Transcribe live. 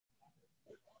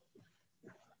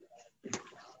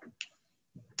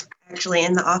Actually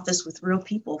in the office with real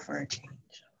people for a change.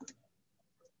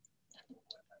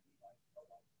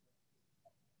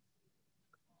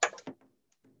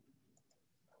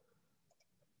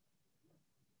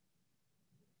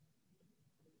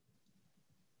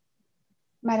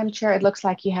 Madam Chair, it looks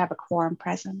like you have a quorum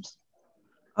present.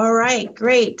 All right,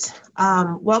 great.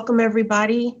 Welcome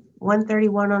everybody.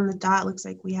 1:31 on the dot. Looks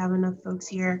like we have enough folks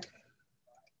here.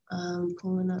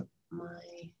 Pulling up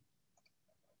my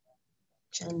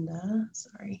agenda,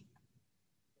 sorry.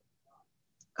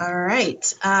 All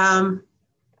right,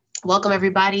 welcome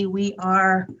everybody. We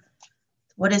are,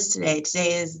 what is today?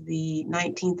 Today is the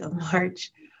 19th of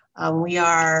March. We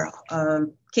are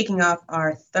kicking off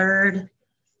our third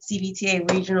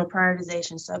CVTA Regional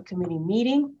Prioritization Subcommittee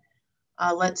meeting.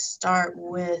 Let's start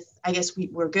with, I guess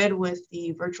we're good with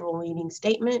the virtual meeting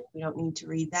statement. We don't need to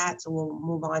read that, so we'll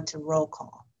move on to roll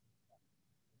call.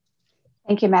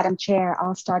 Thank you, Madam Chair.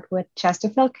 I'll start with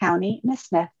Chesterfield County, Ms.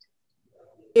 Smith.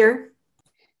 Here.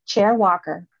 Chair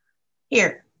Walker.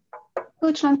 Here.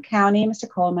 Houtman County, Mr.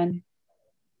 Coleman.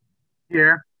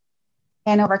 Here.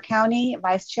 Hanover County,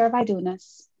 Vice Chair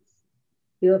Vidunas.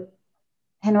 Here.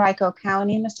 Henrico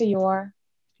County, Mr. Yor.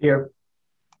 Here.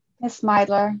 Ms.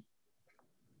 Meidler.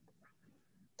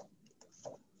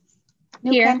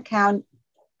 New Kent County,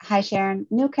 hi Sharon.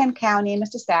 New Kent County,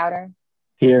 Mr. Stouter.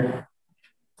 Here.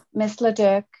 Ms.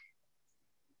 Leduc.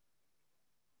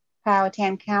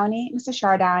 Powhatan County, Mr.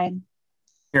 Chardine.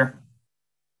 Here.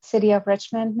 City of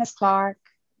Richmond, Ms. Clark.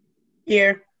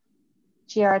 Here.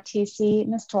 GRTC,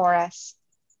 Ms. Torres.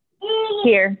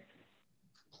 Here.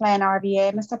 Plan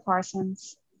RVA, Mr.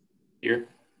 Parsons. Here.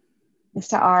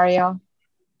 Mr. Ariel.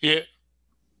 Here.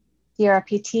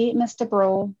 DRPT, Mr.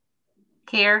 Brule.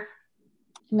 Here.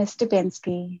 Ms.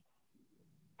 Dubinsky.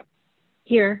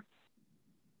 Here.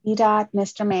 EDOT,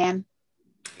 Mr. Mann.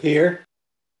 Here.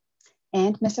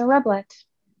 And Mr. Rublet.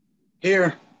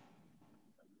 Here.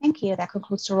 Thank you. That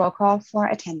concludes the roll call for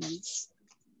attendance.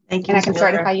 Thank you. And I can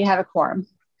certify you have a quorum.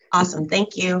 Awesome,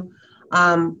 thank you.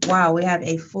 Wow, we have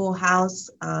a full house.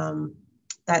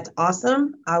 That's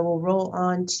awesome. I will roll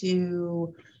on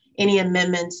to any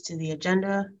amendments to the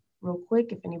agenda real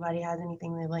quick if anybody has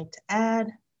anything they'd like to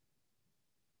add.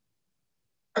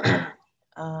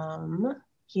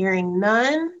 Hearing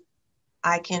none,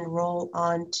 I can roll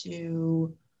on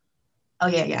to,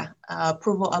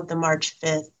 approval of the March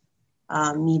 5th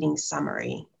meeting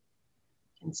summary.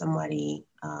 Can somebody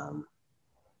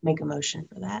make a motion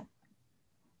for that?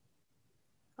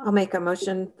 I'll make a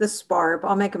motion. This is Barb.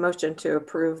 I'll make a motion to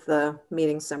approve the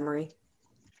meeting summary.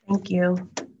 Thank you.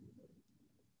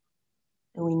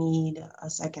 And we need a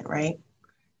second, right?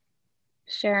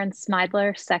 Sharon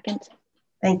Smidler, second.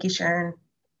 Thank you, Sharon.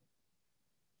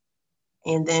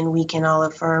 And then we can all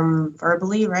affirm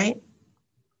verbally, right?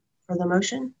 For the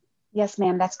motion? Yes,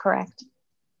 ma'am, that's correct.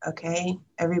 Okay,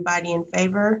 everybody in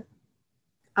favor?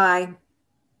 Aye.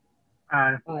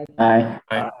 Aye. Aye.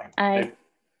 Aye.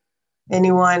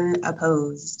 Anyone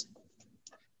opposed?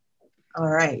 All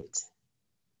right.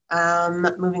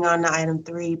 Moving on to item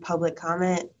 3, public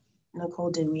comment. Nicole,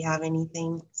 did we have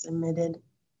anything submitted?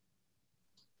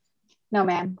 No,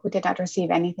 ma'am, we did not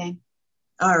receive anything.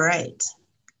 All right.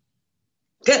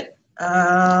 Good.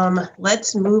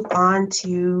 Let's move on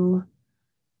to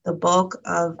the bulk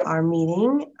of our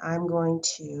meeting. I'm going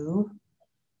to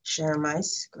share my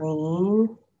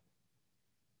screen.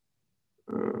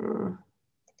 And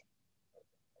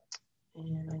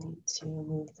I need to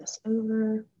move this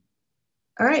over.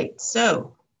 All right,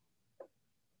 so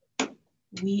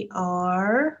we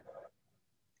are,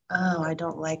 oh, I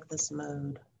don't like this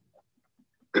mode.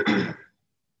 I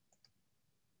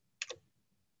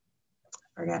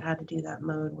forgot how to do that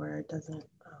mode where it doesn't,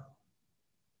 oh.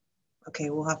 Okay,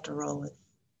 we'll have to roll with,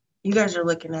 you guys are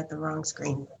looking at the wrong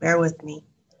screen. Bear with me.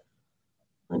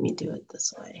 Let me do it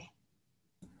this way.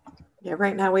 Yeah,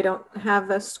 right now we don't have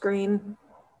a screen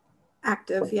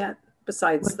active yet,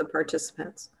 besides the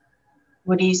participants.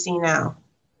 What do you see now?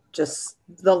 Just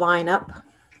the lineup.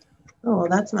 Oh, well,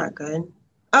 that's not good.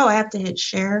 Oh, I have to hit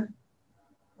share.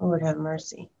 Lord have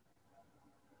mercy.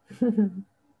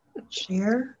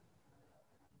 Share.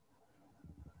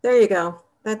 There you go.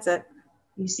 That's it.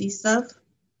 You see stuff?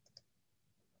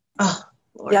 Oh,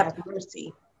 Lord have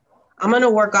mercy. I'm going to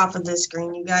work off of this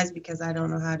screen, you guys, because I don't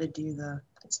know how to do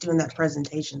it's doing that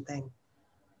presentation thing.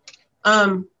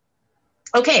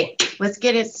 Okay, let's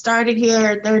get it started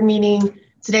here. Third meeting,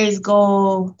 today's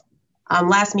goal.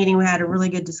 Last meeting, we had a really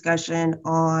good discussion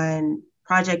on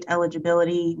project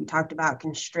eligibility. We talked about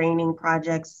constraining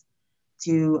projects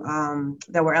to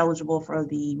that were eligible for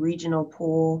the regional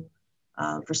pool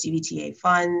for CVTA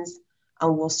funds.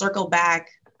 We'll circle back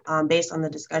based on the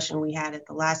discussion we had at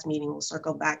the last meeting, we'll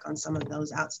circle back on some of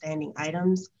those outstanding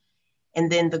items.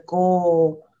 And then the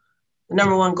goal, the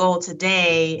number one goal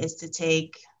today is to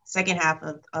take second half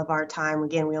of our time.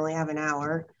 Again, we only have an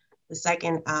hour. The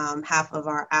second half of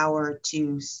our hour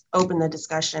to open the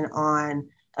discussion on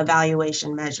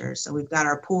evaluation measures. So we've got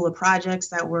our pool of projects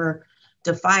that we're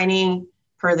defining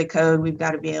per the code. We've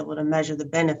got to be able to measure the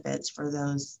benefits for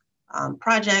those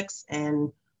projects,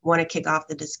 and want to kick off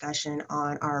the discussion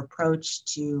on our approach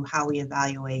to how we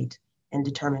evaluate and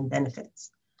determine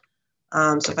benefits.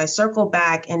 So if I circle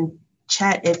back, and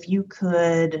Chet, if you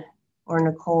could, or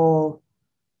Nicole,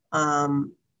 let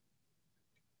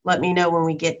me know when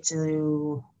we get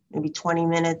to maybe 20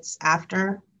 minutes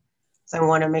after. So I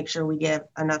want to make sure we give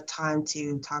enough time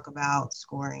to talk about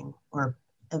scoring or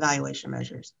evaluation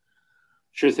measures.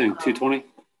 Sure thing, 2:20?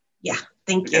 Yeah,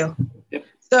 thank Okay. you. Yep.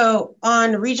 So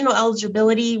on regional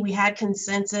eligibility, we had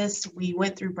consensus. We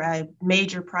went through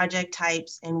major project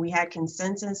types, and we had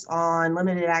consensus on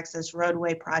limited access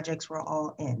roadway projects were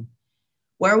all in.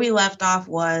 Where we left off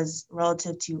was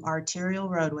relative to arterial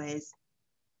roadways.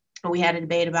 We had a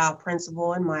debate about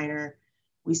principal and minor.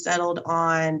 We settled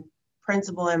on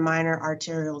principal and minor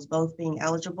arterials both being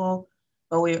eligible,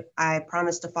 but I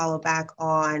promised to follow back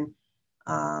on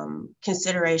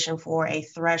consideration for a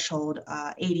threshold,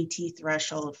 ADT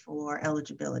threshold for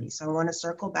eligibility. So I want to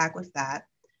circle back with that.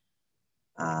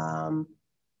 I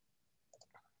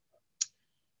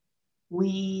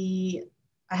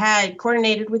had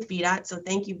coordinated with VDOT, so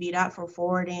thank you VDOT for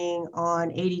forwarding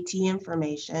on ADT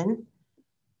information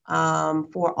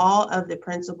for all of the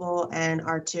principal and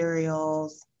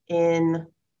arterials in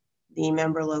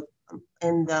the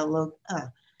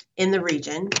in the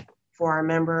region for our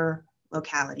member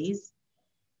localities.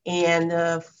 And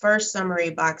the first summary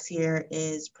box here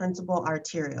is principal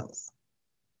arterials.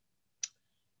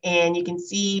 And you can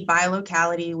see by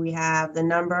locality, we have the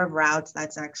number of routes.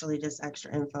 That's actually just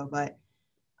extra info, but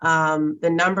the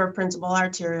number of principal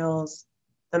arterials,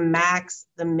 the max,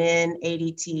 the min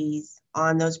ADTs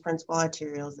on those principal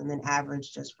arterials, and then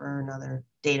average just for another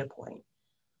data point.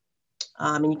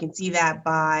 And you can see that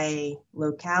by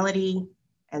locality,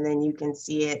 and then you can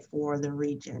see it for the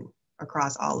region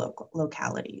across all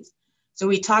localities. So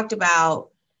we talked about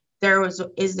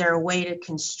is there a way to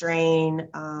constrain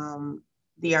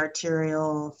the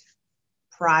arterial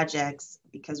projects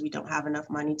because we don't have enough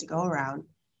money to go around.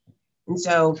 And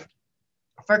so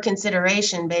for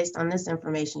consideration, based on this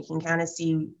information, you can kind of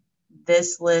see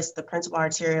this list, the principal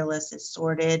arterial list is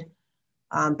sorted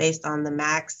based on the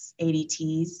max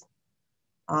ADTs.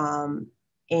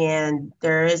 And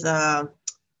there is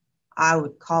I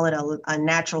would call it a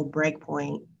natural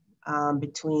breakpoint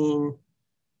between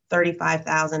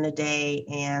 35,000 a day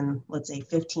and let's say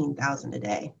 15,000 a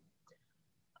day.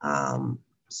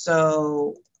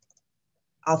 So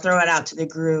I'll throw it out to the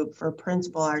group for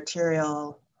principal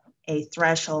arterial, a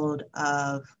threshold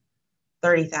of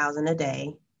 30,000 a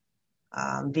day,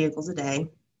 vehicles a day.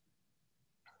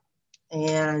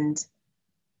 And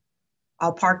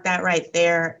I'll park that right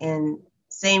there, and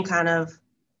same kind of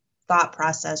thought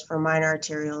process for minor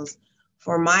arterials.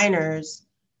 For minors,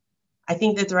 I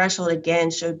think the threshold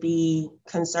again should be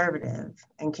conservative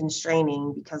and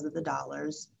constraining because of the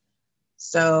dollars.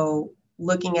 So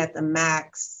looking at the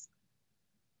max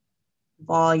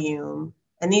volume,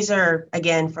 and these are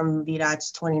again from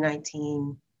VDOT's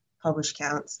 2019 published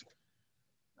counts,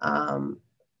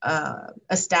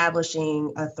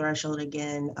 establishing a threshold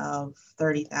again of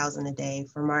 30,000 a day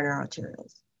for minor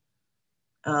arterials.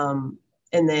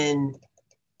 And then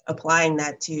applying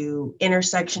that to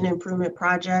intersection improvement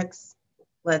projects.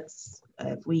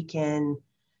 If we can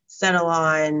settle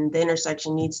on the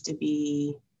intersection needs to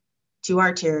be 2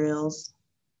 arterials,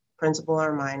 principal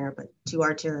or minor, but 2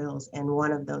 arterials, and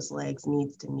one of those legs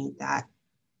needs to meet that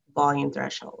volume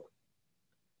threshold.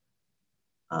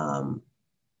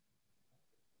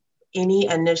 Any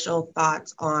initial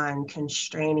thoughts on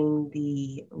constraining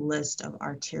the list of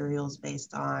arterials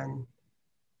based on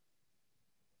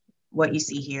what you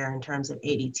see here in terms of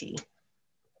ADT?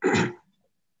 Madam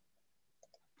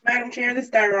Chair, this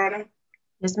is Diana.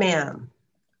 Yes, ma'am.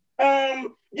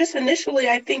 Just initially,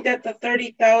 I think that the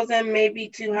 30,000 may be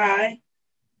too high.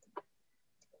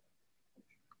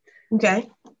 Okay.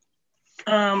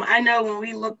 I know when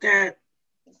we looked at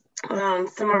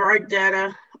some of our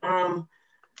data,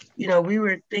 you know, we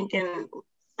were thinking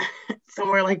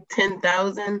somewhere like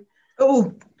 10,000.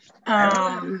 Oh.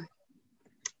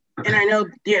 And I know,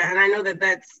 and I know that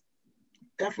that's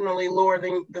definitely lower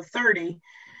than the 30.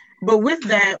 But with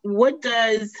that, what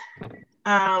does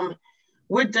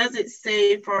it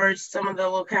say for some of the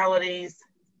localities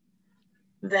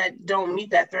that don't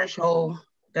meet that threshold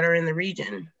that are in the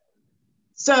region?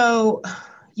 So,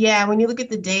 yeah, when you look at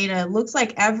the data, it looks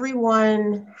like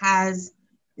everyone has,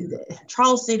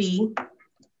 Charles City,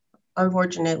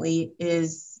 unfortunately,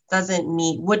 does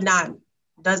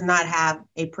not have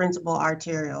a principal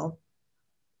arterial.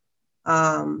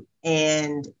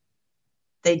 And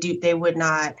they would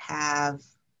not have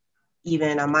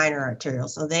even a minor arterial.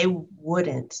 So they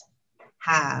wouldn't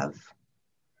have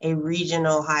a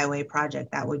regional highway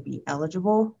project that would be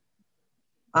eligible.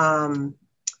 Town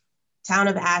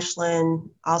of Ashland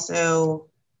also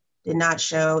did not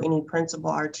show any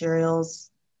principal arterials,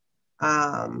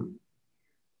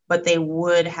 but they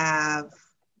would have,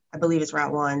 I believe it's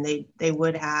Route 1, they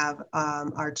would have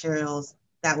arterials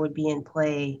that would be in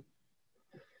play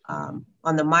on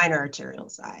the minor arterial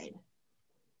side.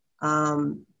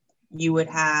 You would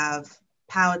have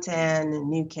Powhatan,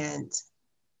 New Kent,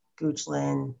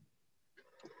 Goochland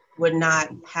would not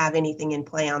have anything in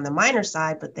play on the minor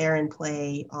side, but they're in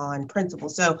play on principal.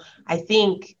 So I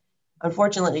think,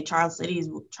 unfortunately, Charles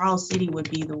City would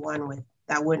be the one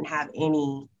that wouldn't have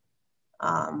any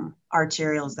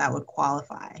arterials that would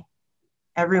qualify.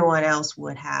 Everyone else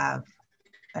would have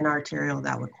an arterial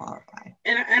that would qualify.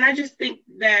 And I just think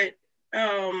that,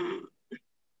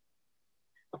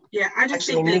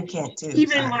 New Kent too.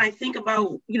 Even sorry. when I think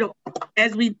about,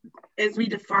 as we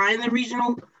define the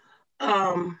regional,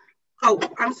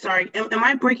 I'm sorry. Am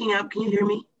I breaking up? Can you hear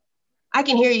me? I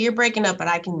can hear you. You're breaking up, but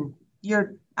I can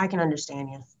understand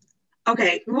you.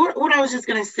 Okay. What I was just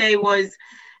going to say was,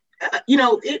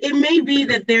 it may be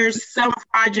that there's some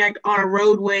project on a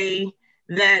roadway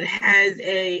that has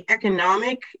a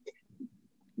economic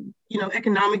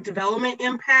development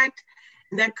impact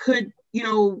that could,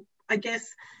 I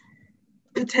guess,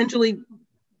 potentially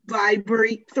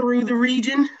vibrate through the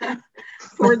region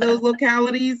for those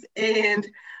localities. And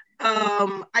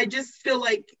I just feel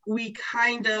like we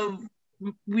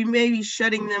may be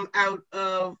shutting them out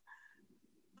of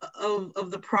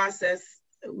the process,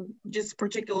 just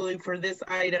particularly for this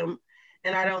item.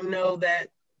 And I don't know that,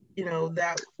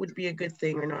 that would be a good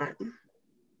thing or not.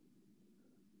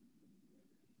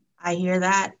 I hear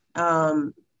that.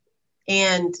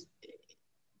 And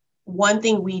one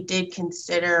thing we did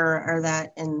consider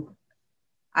and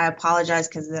I apologize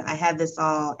because I had this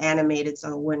all animated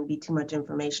so it wouldn't be too much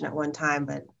information at one time,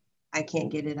 but I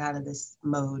can't get it out of this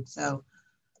mode. So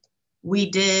we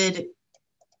did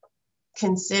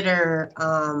consider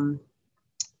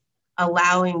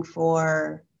allowing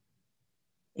for,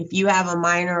 if you have a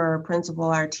minor or principal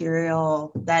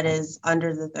arterial that is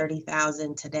under the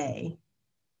 30,000 today,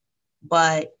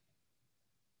 but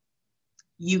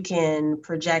you can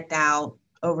project out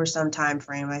over some time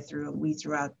frame. We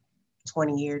threw out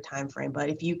 20-year time frame, but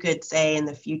if you could say in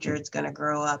the future it's going to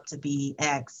grow up to be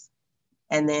X,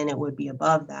 and then it would be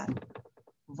above that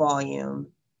volume,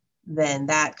 then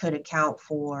that could account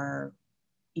for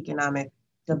economic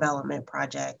development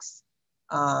projects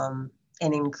and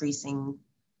increasing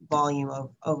volume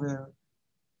over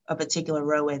a particular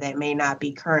roadway that may not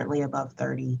be currently above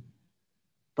 30,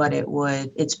 but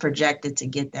it's projected to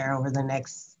get there over the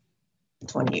next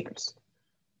 20 years.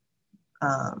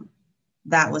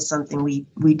 That was something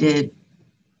we did,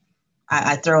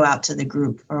 I throw out to the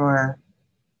group for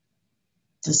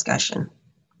discussion.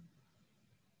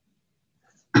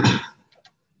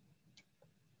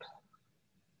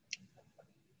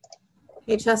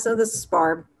 Hey, Chessa, this is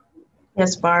Barb.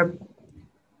 Yes, Barb.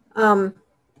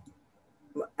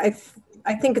 I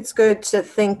think it's good to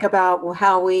think about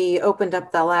how we opened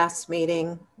up the last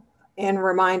meeting and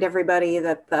remind everybody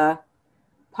that the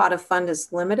pot of fund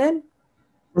is limited.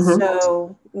 Mm-hmm.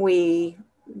 So we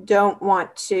don't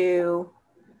want to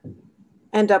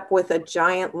end up with a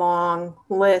giant long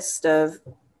list of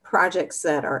projects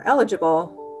that are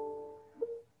eligible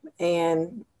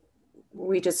and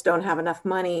we just don't have enough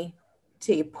money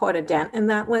to put a dent in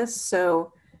that list.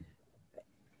 So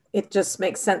it just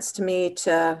makes sense to me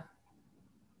to,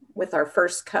 with our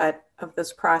first cut of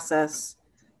this process,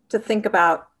 to think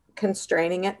about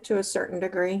constraining it to a certain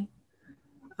degree,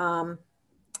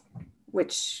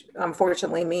 which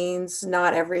unfortunately means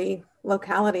not every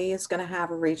locality is going to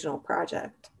have a regional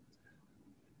project.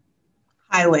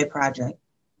 Highway project.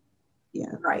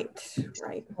 Yeah. Right.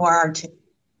 Or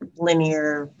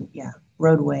linear,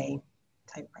 roadway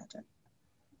type project.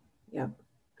 Yeah.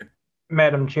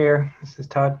 Madam Chair, this is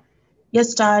Todd.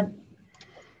 Yes, Todd.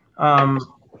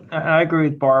 I agree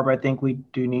with Barb. I think we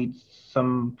do need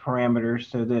some parameters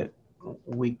so that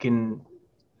we can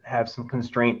have some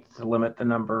constraints to limit the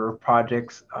number of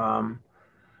projects.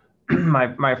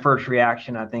 My first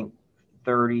reaction, I think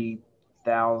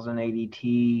 30,000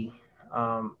 ADT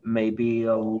may be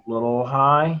a little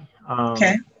high.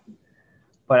 Okay.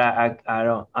 But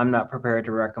I'm not prepared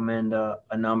to recommend a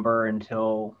number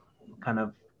until kind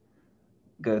of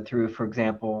go through. For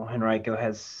example, Henrico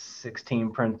has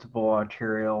 16 principal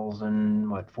arterials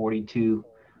and 42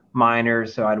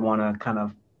 minors. So I'd want to kind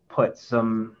of put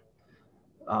some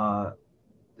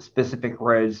specific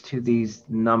roads to these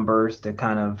numbers to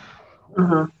kind of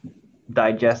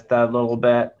digest that a little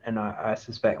bit. And I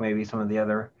suspect maybe some of the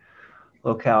other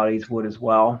localities would as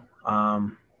well.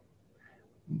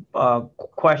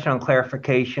 Question on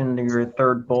clarification, your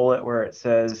third bullet where it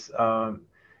says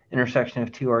intersection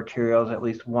of two arterials, at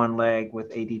least one leg with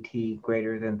ADT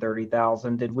greater than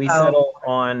 30,000. Did we settle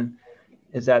on,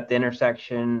 is that the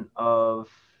intersection of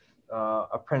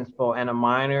a principal and a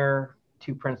minor,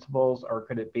 two principals, or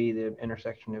could it be the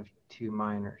intersection of two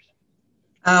minors?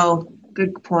 Oh,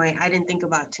 good point. I didn't think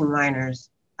about two minors.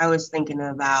 I was thinking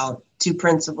about two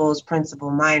principals,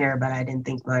 principal, minor, but I didn't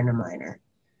think minor, minor.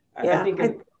 Yeah,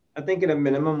 I think at a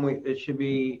minimum it should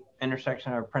be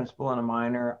intersection of a principal and a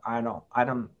minor.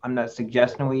 I'm not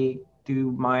suggesting we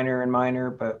do minor and minor,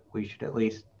 but we should at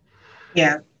least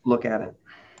look at it.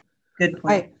 Good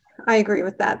point. I agree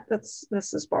with that. This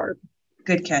is Barb.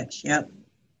 Good catch. Yep.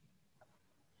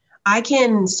 I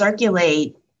can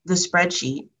circulate the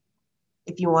spreadsheet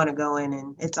if you want to go in,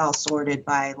 and it's all sorted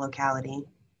by locality.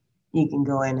 You can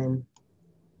go in and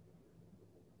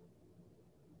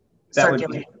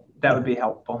circulate. That would be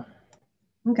helpful.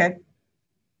 Okay.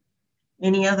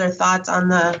 Any other thoughts on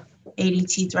the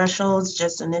ADT thresholds?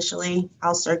 Just initially,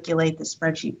 I'll circulate the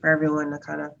spreadsheet for everyone to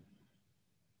kind of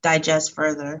digest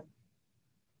further.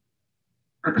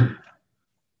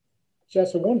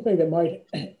 Jessica, one thing that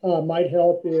might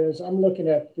help is I'm looking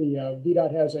at the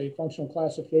VDOT has a functional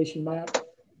classification map,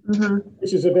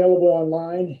 which is available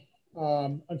online.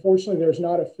 Unfortunately, there's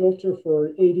not a filter for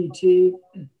ADT,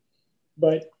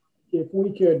 but if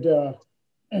we could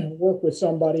work with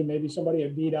somebody, maybe somebody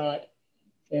at VDOT,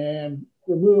 and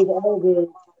remove all the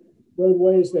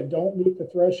roadways that don't meet the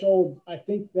threshold, I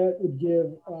think that would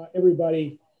give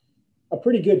everybody a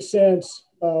pretty good sense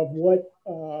of what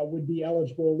would be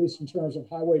eligible, at least in terms of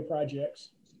highway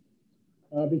projects.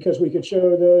 Because we could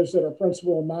show those that are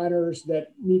principal and minors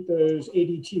that meet those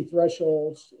ADT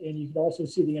thresholds, and you could also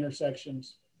see the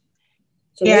intersections.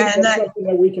 So that's something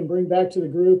that we can bring back to the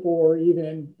group, or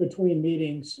even between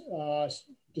meetings,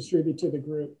 distribute to the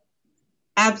group.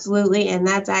 Absolutely, and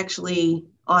that's actually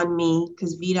on me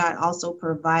because VDOT also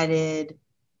provided,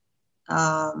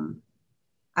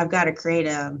 I've got to create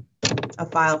a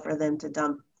file for them to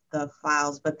dump the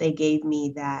files, but they gave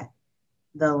me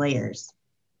the layers.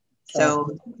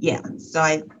 So yeah, so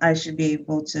I should be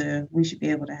able to, we should be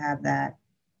able to have that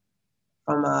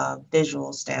from a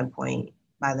visual standpoint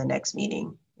by the next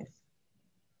meeting.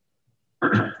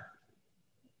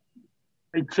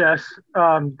 Hey, Jess,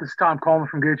 this is Tom Coleman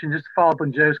from Gooch, and just to follow up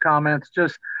on Joe's comments, I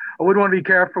would want to be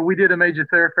careful. We did a major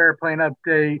thoroughfare plan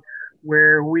update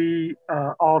where we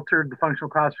altered the functional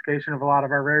classification of a lot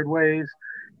of our roadways,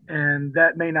 and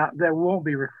that won't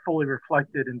be fully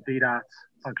reflected in VDOT's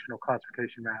functional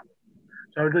classification map.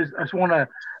 So I just want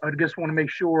to make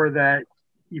sure that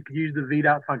you could use the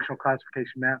VDOT functional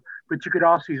classification map, but you could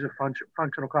also use a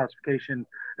functional classification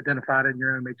identified in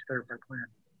your own major thoroughfare plan.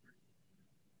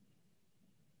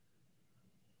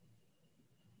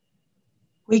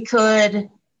 We could,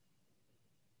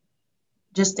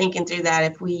 just thinking through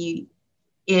that,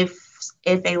 if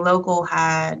a local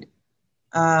had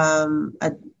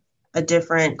a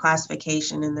different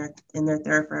classification in their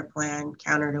thoroughfare plan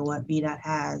counter to what VDOT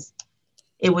has,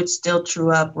 it would still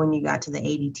true up when you got to the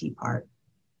ADT part,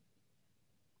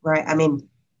 right? I mean,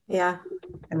 yeah.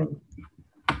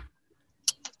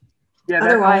 Yeah,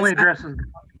 that only addresses the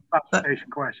classification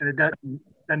question. It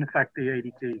doesn't affect the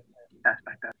ADT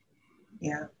aspect of it.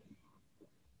 Yeah.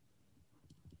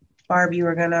 Barb, you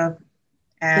were gonna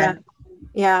add.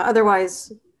 Yeah.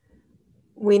 Otherwise,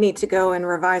 we need to go and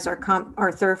revise our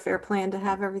thoroughfare plan to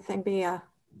have everything be a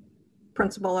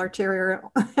principal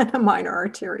arterial and a minor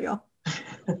arterial.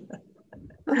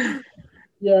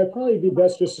 Yeah, it'd probably be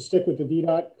best just to stick with the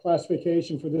VDOT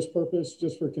classification for this purpose,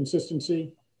 just for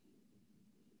consistency.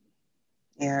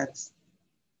 Yeah,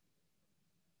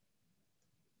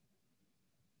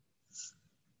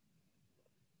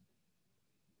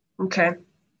 okay.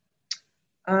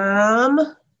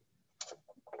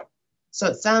 So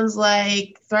it sounds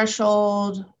like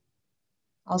threshold,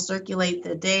 I'll circulate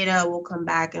the data, we'll come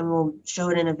back and we'll show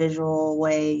it in a visual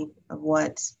way of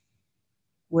what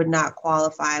would not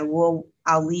qualify.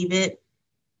 I'll leave it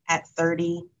at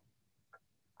 30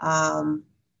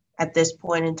 at this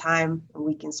point in time, and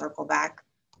we can circle back.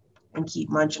 and keep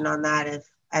munching on that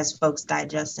as folks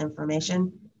digest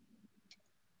information.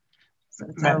 So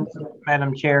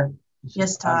Madam Chair.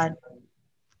 Yes, Todd.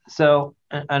 So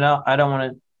I don't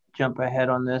want to jump ahead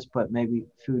on this, but maybe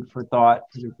food for thought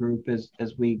for the group as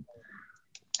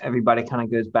everybody kind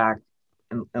of goes back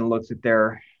and looks at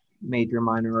their major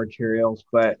minor arterials.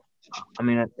 But I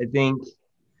mean, I think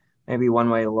maybe one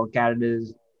way to look at it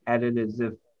is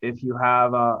if you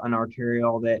have an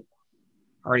arterial that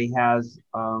already has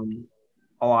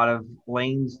a lot of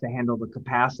lanes to handle the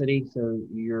capacity, so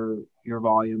your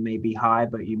volume may be high,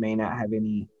 but you may not have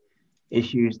any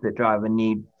issues that drive a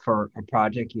need for a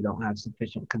project. You don't have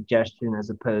sufficient congestion, as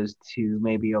opposed to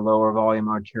maybe a lower volume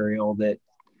arterial that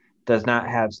does not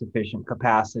have sufficient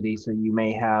capacity. So you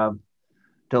may have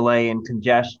delay in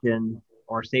congestion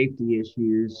or safety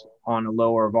issues on a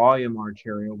lower volume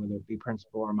arterial, whether it be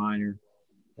principal or minor,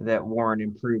 that warrant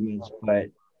improvements. But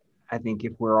I think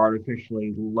if we're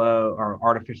artificially low or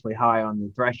artificially high on the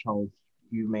thresholds,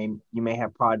 you may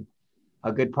have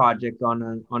a good project on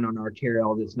an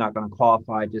arterial that's not going to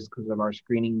qualify just because of our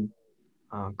screening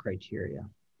criteria.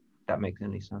 If that makes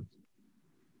any sense.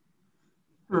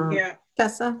 Yeah.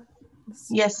 Tessa?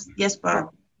 Yes, Barb.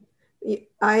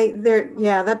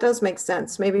 That does make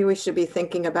sense. Maybe we should be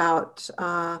thinking about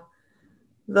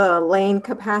the lane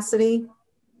capacity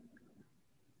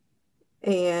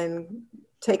and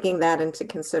taking that into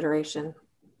consideration.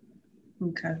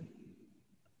 Okay.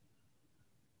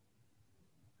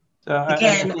 So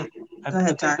again, I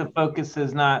think the focus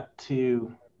is not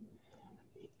to,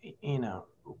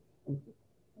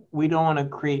 we don't want to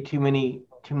create too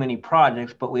many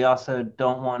projects, but we also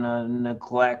don't want to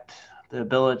neglect the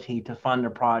ability to fund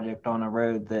a project on a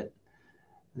road that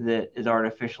is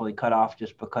artificially cut off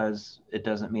just because it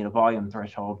doesn't meet a volume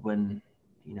threshold when,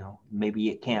 maybe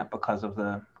it can't because of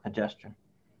the congestion.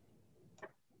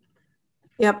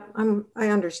 Yep, I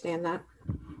understand that.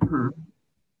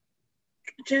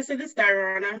 Jessica, this is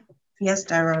Diana. Yes,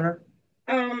 Diana.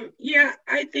 Yeah,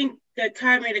 I think that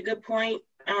Todd made a good point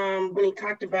when he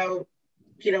talked about,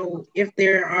 if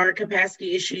there are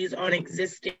capacity issues on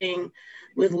existing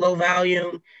with low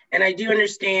volume. And I do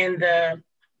understand the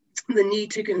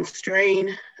need to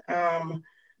constrain the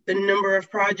number of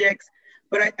projects,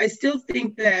 but I still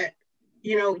think that,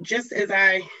 just as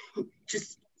I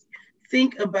just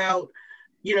think about,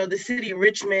 the city of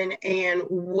Richmond and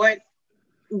what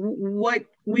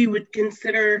we would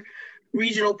consider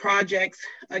regional projects,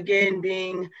 again,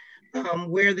 being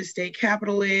where the state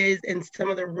capital is and some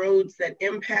of the roads that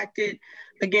impact it.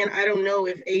 Again, I don't know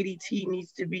if ADT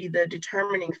needs to be the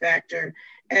determining factor,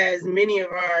 as many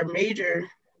of our major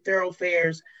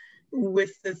thoroughfares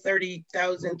with the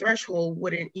 30,000 threshold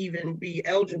wouldn't even be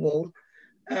eligible.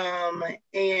 I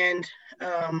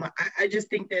just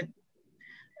think that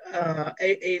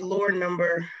a lower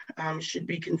number should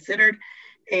be considered,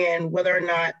 and whether or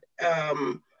not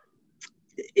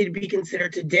it'd be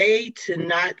considered today to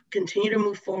not continue to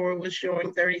move forward with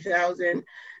showing 30,000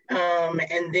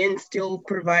 and then still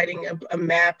providing a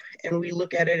map and we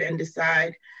look at it and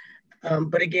decide.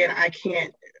 But again, I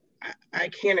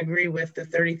can't agree with the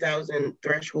 30,000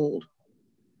 threshold.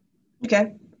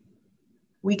 Okay.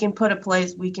 We can put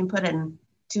in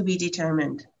to be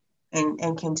determined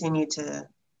and continue to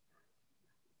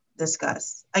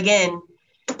discuss. Again,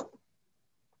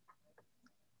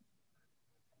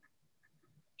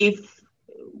 if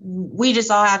we just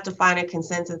all have to find a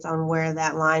consensus on where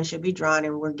that line should be drawn,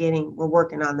 and we're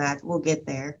working on that, we'll get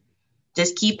there.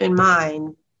 Just keep in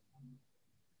mind,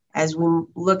 as we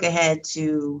look ahead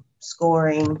to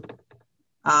scoring,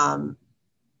 and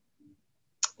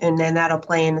then that'll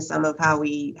play into some of how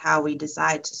we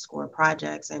decide to score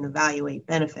projects and evaluate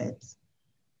benefits.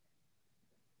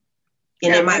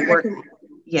 And it might work.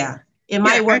 It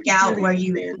might work out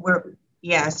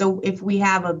so if we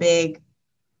have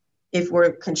if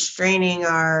we're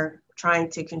trying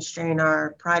to constrain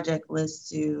our project list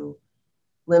to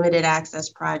limited access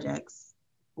projects,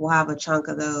 we'll have a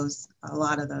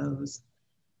lot of those.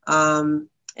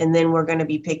 And then we're going to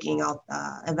be picking out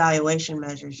evaluation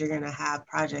measures. You're going to have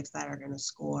projects that are going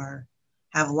to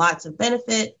have lots of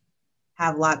benefit,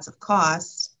 have lots of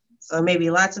costs. So maybe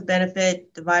lots of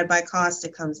benefit, divide by cost,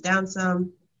 it comes down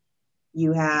some.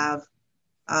 You have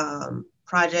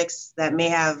projects that may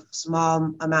have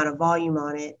small amount of volume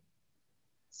on it.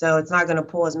 So it's not going to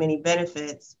pull as many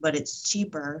benefits, but it's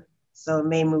cheaper. So it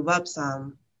may move up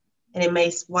some. And it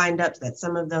may wind up that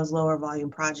some of those lower volume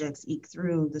projects eke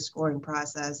through the scoring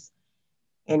process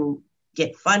and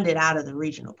get funded out of the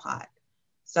regional pot.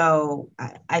 So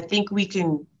I think we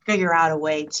can figure out a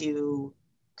way to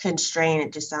constrain.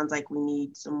 It just sounds like we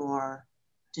need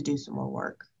to do some more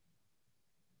work.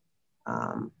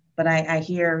 But I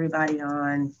hear everybody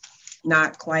on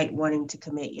not quite wanting to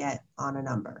commit yet on a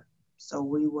number. So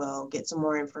we will get some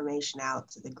more information out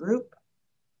to the group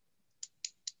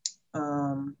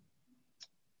and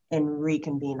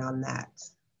reconvene on that.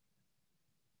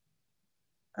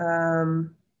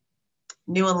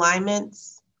 New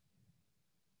alignments,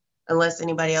 unless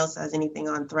anybody else has anything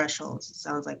on thresholds. It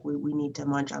sounds like we need to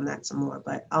munch on that some more,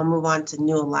 but I'll move on to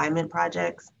new alignment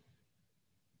projects.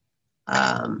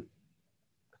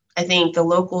 I think the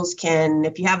locals can,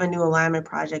 if you have a new alignment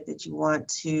project that you want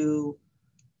to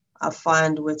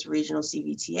fund with regional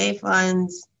CVTA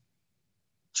funds,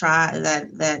 try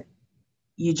that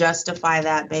you justify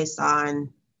that based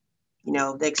on, you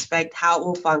know, how it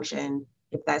will function,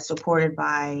 if that's supported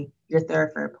by your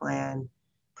thoroughfare plan,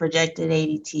 projected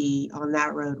ADT on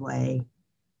that roadway.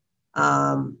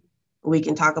 We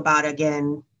can talk about,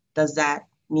 again, does that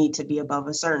need to be above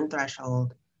a certain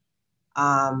threshold?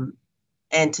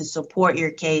 And to support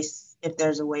your case, if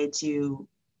there's a way to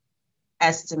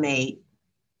estimate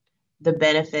the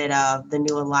benefit of the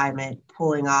new alignment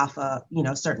pulling off a, you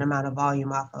know, certain amount of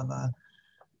volume off of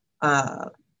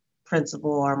a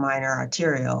principal or minor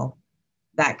arterial,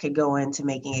 that could go into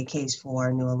making a case for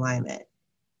a new alignment.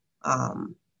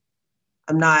 I'm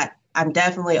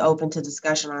definitely open to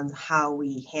discussion on how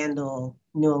we handle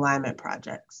new alignment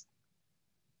projects.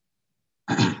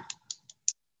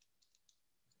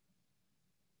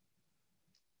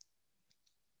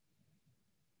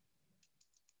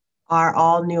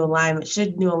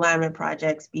 Should new alignment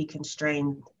projects be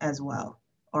constrained as well?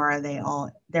 Or are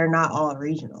they're not all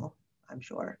regional, I'm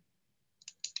sure.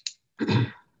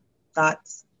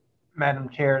 Thoughts? Madam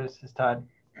Chair, this is Todd.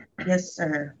 Yes,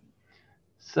 sir.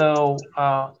 So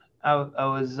I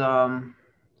was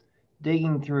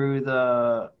digging through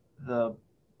the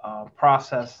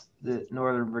process that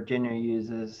Northern Virginia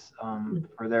uses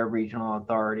for their regional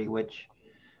authority, which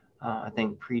I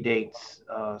think predates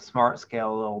Smart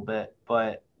Scale a little bit,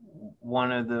 but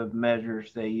one of the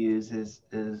measures they use is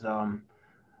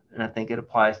and I think it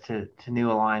applies to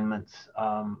new alignments,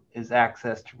 is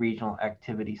access to regional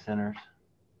activity centers.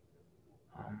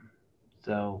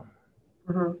 So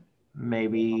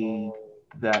maybe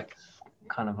that's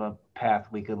kind of a path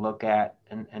we could look at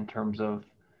in terms of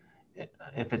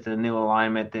if it's a new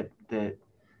alignment that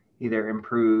either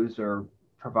improves or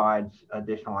provides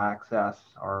additional access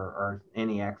or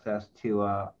any access to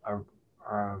a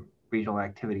regional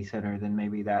activity center, then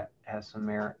maybe that has some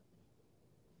merit.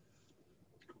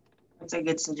 That's a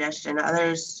good suggestion.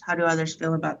 How do others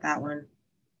feel about that one?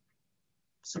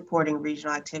 Supporting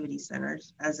regional activity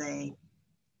centers as a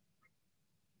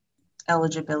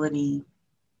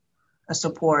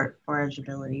support for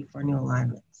eligibility for new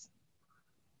alignments.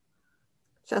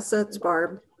 Jessa, it's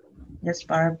Barb. Yes,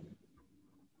 Barb.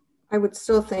 I would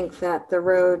still think that the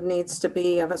road needs to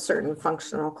be of a certain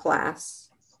functional class.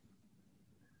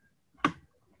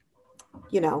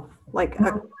 You know, like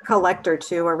a collector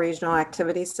to a regional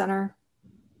activity center.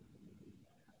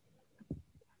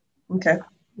 Okay.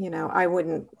 You know, I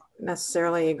wouldn't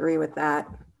necessarily agree with that.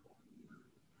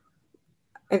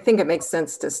 I think it makes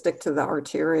sense to stick to the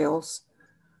arterials.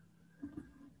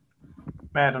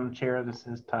 Madam Chair, this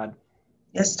is Todd.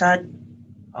 Yes, Todd.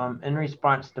 In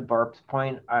response to Barb's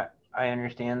point, I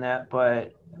understand that,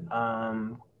 but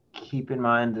keep in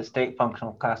mind the state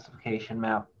functional classification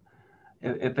map.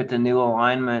 If it's a new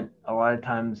alignment, a lot of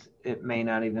times it may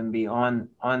not even be on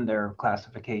their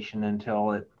classification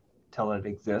until it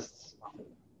exists.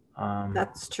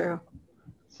 That's true.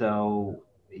 So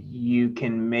you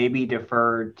can maybe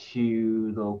defer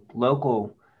to the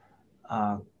local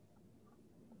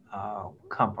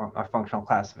functional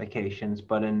classifications,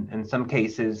 but in some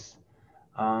cases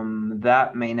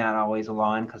that may not always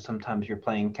align, because sometimes you're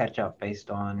playing catch up based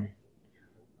on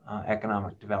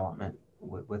economic development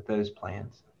with those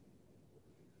plans.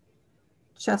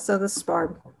 Jessa, this is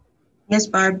Barb. Yes,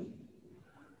 Barb.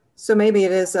 So maybe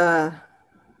it is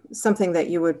something that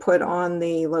you would put on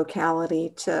the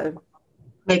locality to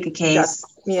make a case.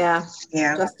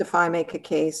 Justify, make a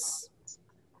case.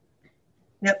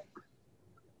 Yep.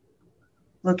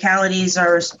 Localities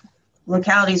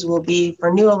will be,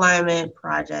 for new alignment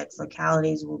projects,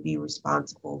 localities will be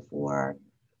responsible for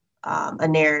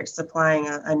supplying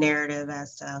a narrative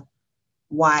as to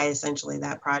why essentially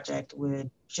that project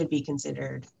should be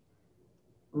considered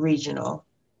regional,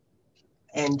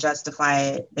 and justify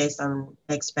it based on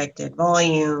expected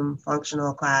volume,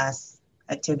 functional class,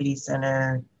 activity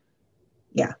center.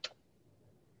 Yeah.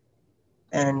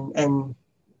 And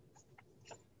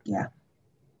yeah.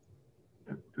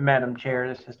 Madam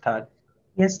Chair, this is Todd.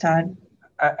 Yes, Todd.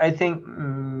 I think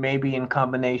maybe in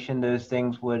combination, those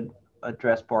things would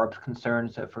address Barb's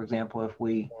concerns that, for example, if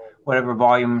whatever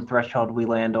volume threshold we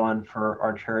land on for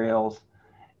arterials,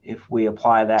 if we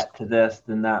apply that to this,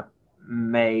 then that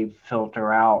may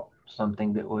filter out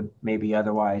something that would maybe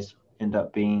otherwise end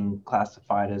up being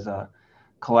classified as a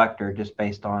collector just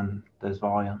based on those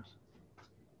volumes.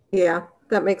 Yeah,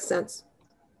 that makes sense.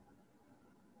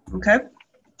 Okay.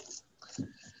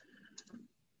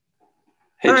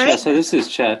 Hey, Chessa, this is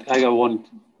Chet. I got one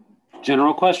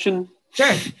general question.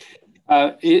 Sure.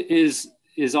 Are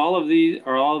all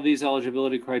of these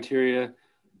eligibility criteria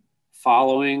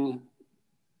following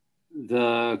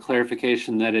the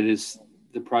clarification that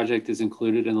the project is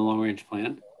included in the long range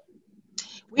plan?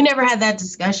 We never had that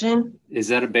discussion. Is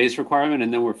that a base requirement,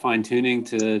 and then we're fine tuning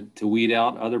to weed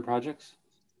out other projects?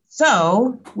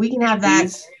 So we can have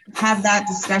that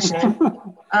discussion.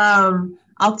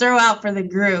 I'll throw out for the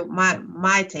group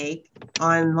my take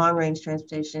on long range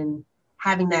transportation,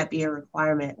 having that be a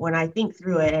requirement. When I think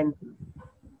through it, and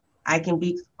I can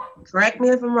correct me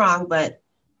if I'm wrong, but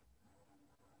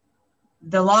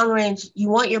the long range, you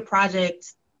want your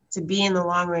project to be in the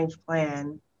long range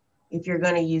plan if you're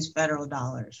going to use federal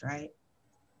dollars, right?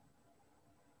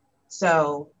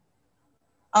 So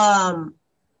the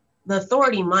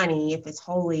authority money, if it's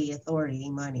wholly authority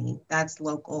money, that's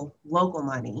local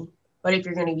money. But if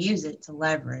you're going to use it to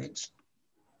leverage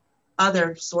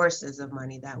other sources of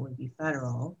money that would be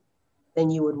federal,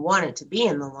 then you would want it to be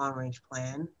in the long range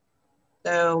plan.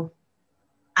 So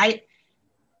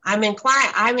I'm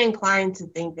inclined to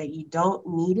think that you don't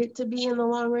need it to be in the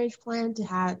long range plan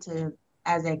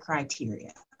as a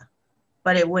criteria,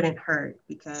 but it wouldn't hurt,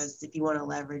 because if you want to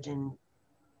leverage and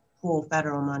pull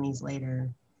federal monies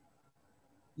later,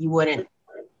 you wouldn't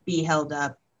be held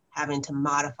up having to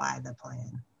modify the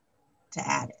plan to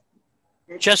add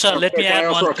it. Chessa, let me add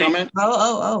one thing. Comment?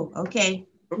 Oh, okay.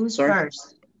 Who's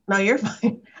first? No, you're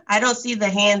fine. I don't see the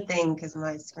hand thing because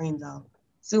my screen's off.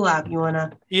 Sulab, you want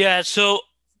to? Yeah, so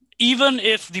even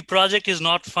if the project is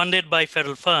not funded by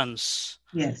federal funds,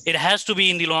 yes, it has to be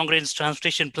in the long range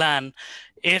transportation plan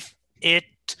if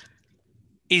it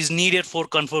is needed for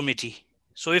conformity.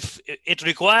 So if it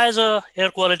requires a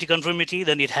air quality conformity,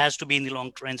 then it has to be in the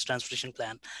long range transportation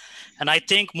plan. And I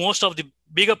think most of the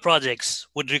bigger projects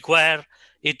would require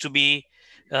it to be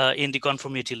in the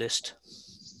conformity list.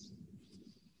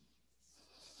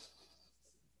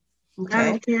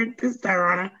 Okay. This is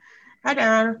Diana. Hi,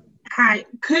 Diana. Hi.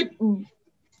 Couldn't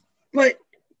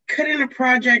a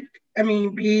project,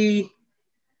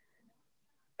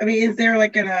 is there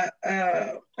like an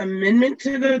amendment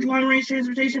to the long range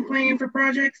transportation plan for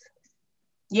projects?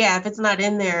 Yeah, if it's not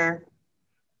in there,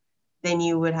 then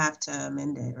you would have to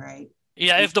amend it, right?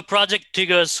 Yeah, if the project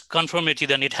triggers conformity,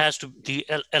 then it has to, the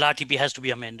LRTP has to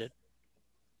be amended.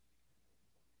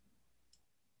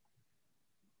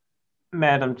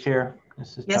 Madam Chair,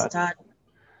 this is yes, Todd.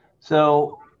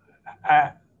 So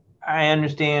I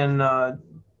understand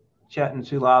Chet and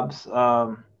Sulab's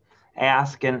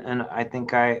ask, and I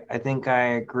think I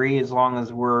agree, as long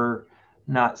as we're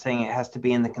not saying it has to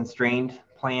be in the constrained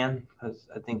plan, because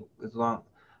I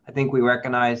think we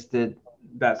recognize that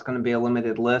that's going to be a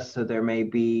limited list, so there may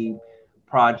be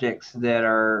projects that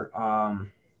are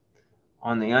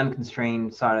on the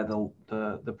unconstrained side of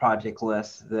the project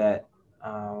list that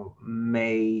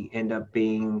may end up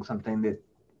being something that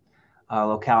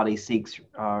locality seeks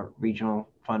regional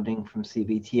funding from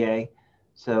CVTA.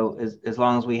 So as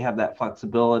long as we have that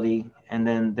flexibility, and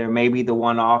then there may be the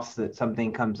one-offs that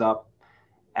something comes up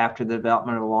after the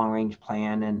development of a long-range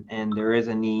plan, and there is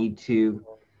a need to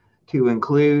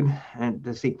include and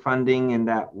to seek funding, and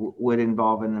that would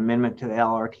involve an amendment to the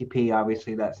LRTP.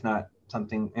 Obviously, that's not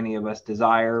something any of us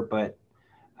desire, but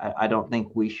I don't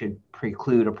think we should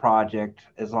preclude a project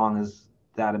as long as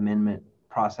that amendment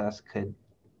process could,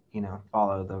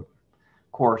 follow the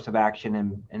course of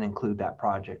action and include that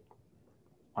project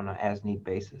on an as-need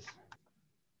basis.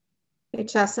 Hey,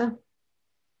 Chessa?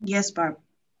 Yes, Barb.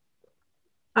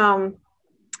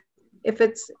 If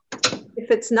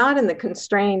it's not in the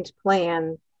constrained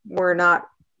plan, we're not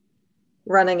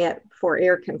running it for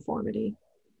air conformity.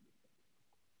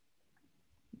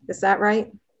 Is that right?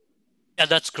 Yeah,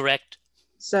 that's correct.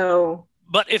 So,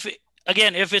 but if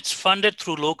it's funded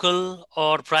through local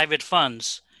or private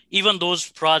funds, even those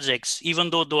projects, even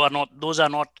though those are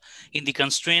not in the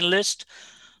constraint list,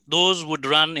 those would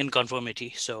run in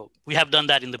conformity. So we have done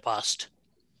that in the past.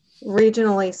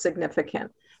 Regionally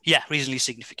significant. Yeah, regionally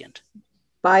significant.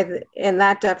 And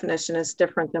that definition is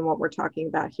different than what we're talking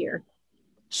about here.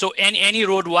 So any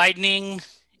road widening,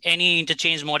 any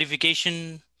interchange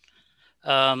modification,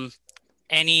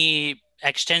 any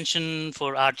extension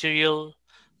for arterial,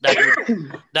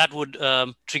 that would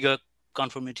trigger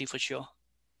conformity for sure.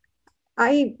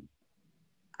 I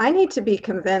need to be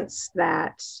convinced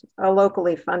that a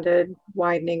locally funded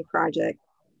widening project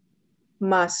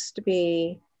must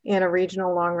be in a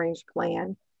regional long-range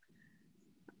plan.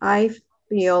 I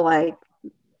feel like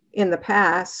in the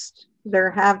past, there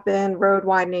have been road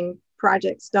widening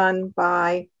projects done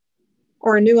by,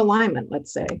 or a new alignment,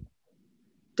 let's say,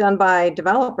 done by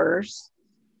developers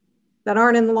that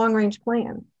aren't in the long-range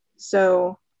plan.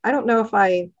 So I don't know if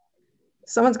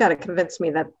someone's got to convince me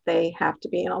that they have to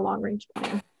be in a long-range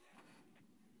plan.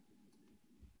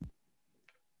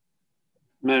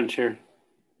 Madam Chair.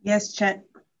 Yes, Chet.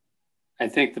 I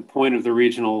think the point of the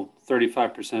regional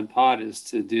 35% pot is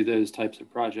to do those types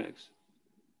of projects.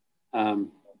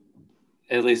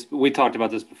 At least we talked about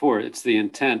this before. It's the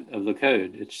intent of the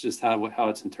code. It's just how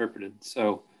it's interpreted.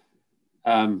 So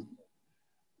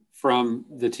from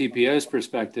the TPO's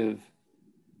perspective,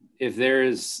 if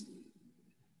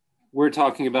we're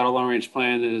talking about a long-range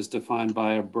plan that is defined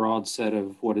by a broad set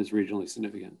of what is regionally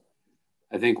significant.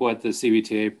 I think what the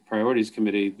CVTA Priorities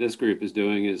Committee, this group, is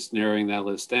doing is narrowing that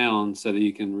list down so that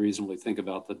you can reasonably think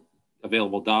about the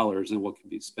available dollars and what can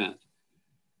be spent.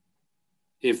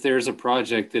 If there's a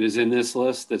project that is in this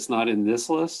list that's not in this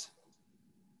list,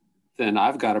 then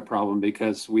I've got a problem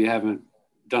because we haven't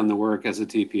done the work as a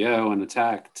TPO and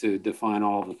TAC to define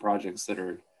all of the projects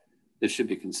that should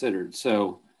be considered.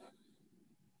 So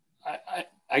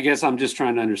I guess I'm just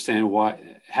trying to understand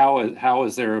how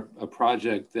is there a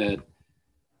project that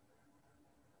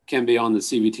can be on the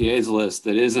CVTA's list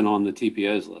that isn't on the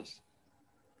TPO's list?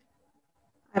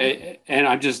 And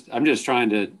I'm just trying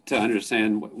to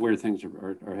understand where things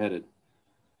are headed.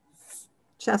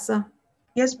 Chessa?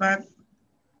 Yes, Barb.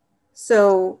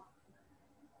 So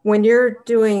when you're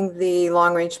doing the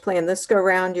long-range plan this go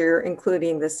round, you're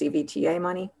including the CVTA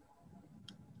money?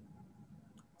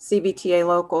 CVTA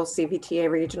local, CVTA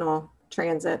regional,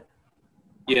 transit?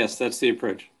 Yes, that's the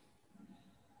approach.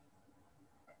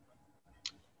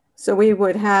 So we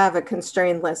would have a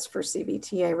constrained list for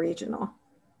CVTA regional.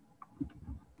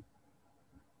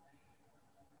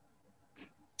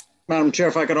 Madam Chair,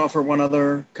 if I could offer one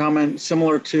other comment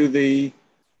similar to the.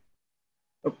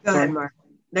 Go ahead, Mark.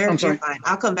 I'm sorry. Fine.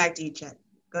 I'll come back to you, Chet.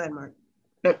 Go ahead, Mark.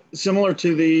 Similar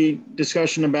to the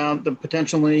discussion about the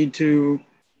potential need to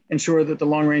ensure that the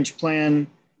long-range plan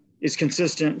is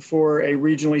consistent for a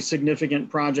regionally significant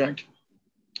project.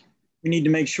 We need to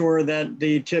make sure that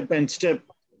the TIP and STIP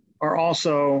are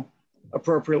also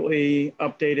appropriately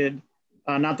updated.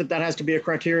 Not that that has to be a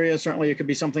criteria. Certainly it could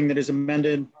be something that is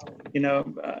amended,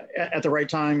 at the right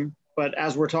time. But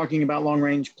as we're talking about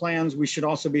long-range plans, we should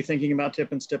also be thinking about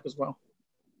TIP and STIP as well,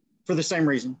 for the same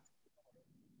reason.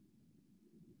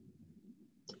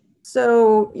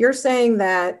 So you're saying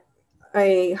that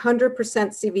a 100%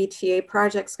 CVTA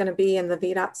project is going to be in the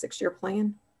VDOT 6-year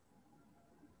plan?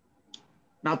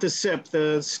 Not the SIP,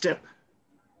 the STIP.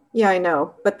 Yeah, I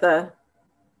know, but the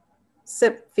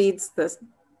SIP feeds the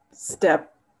STIP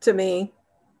to me.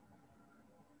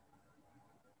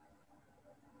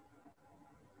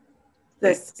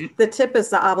 The TIP is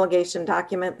the obligation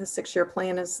document. The 6-year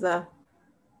plan is the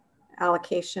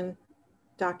allocation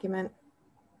document.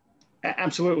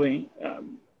 Absolutely.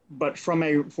 But for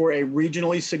a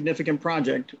regionally significant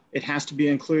project, it has to be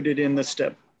included in the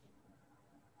STIP.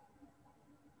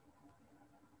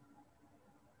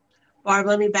 Barb,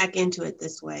 let me back into it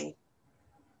this way.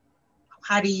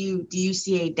 How do you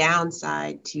see a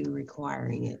downside to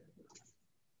requiring it?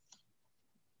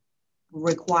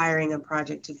 Requiring a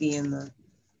project to be in the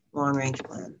long-range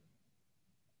plan?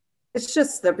 It's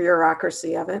just the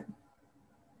bureaucracy of it.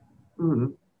 Mm-hmm.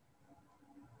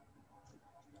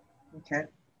 Okay.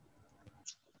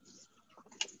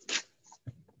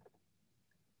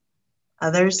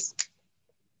 Others?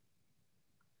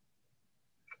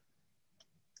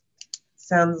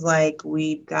 Sounds like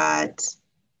we've got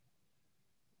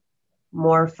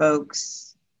more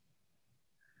folks.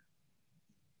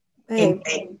 Hey,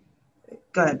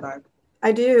 go ahead, Barb.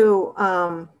 I do,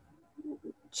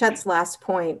 Chet's last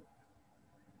point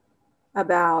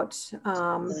about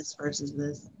this versus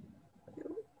this.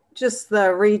 Just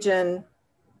the region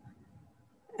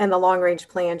and the long-range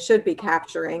plan should be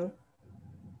capturing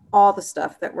all the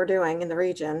stuff that we're doing in the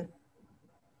region.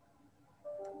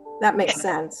 That makes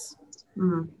sense.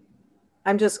 Mm-hmm.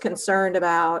 I'm just concerned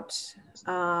about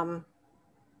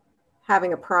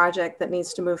having a project that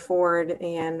needs to move forward.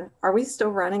 And are we still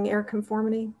running air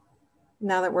conformity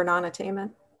now that we're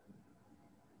non-attainment?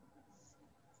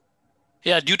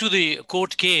 Yeah, due to the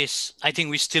court case, I think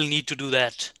we still need to do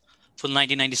that for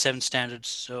 1997 standards.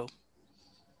 So,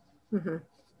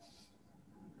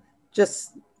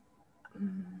 just,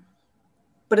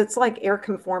 but it's like air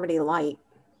conformity light.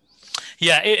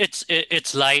 Yeah,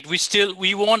 it's light.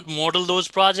 We won't model those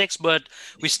projects, but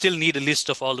we still need a list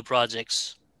of all the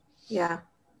projects. Yeah.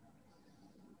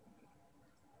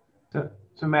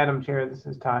 So Madam Chair, this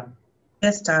is Todd.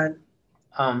 Yes, Todd.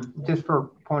 Just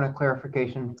for point of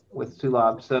clarification with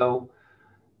Sulab. So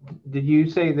did you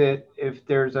say that if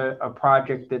there's a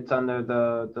project that's under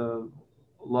the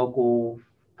local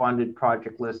funded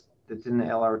project list that's in the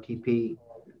LRTP,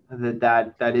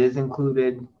 that is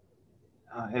included,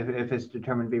 if it's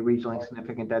determined to be regionally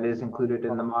significant, that is included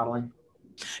in the modeling?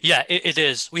 Yeah, it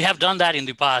is. We have done that in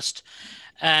the past.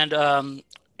 And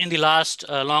in the last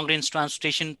long range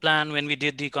transportation plan, when we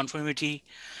did the conformity,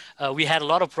 we had a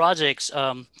lot of projects,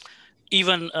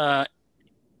 even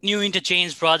new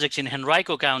interchange projects in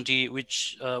Henrico County,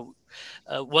 which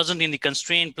wasn't in the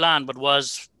constraint plan, but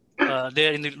was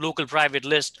there in the local private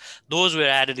list. Those were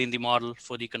added in the model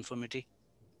for the conformity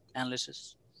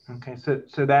analysis. Okay,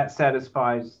 so that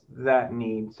satisfies that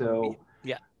need. So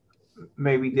yeah,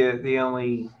 maybe the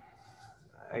only,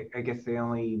 I guess the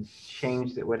only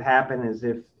change that would happen is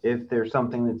if there's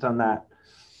something that's on that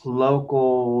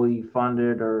locally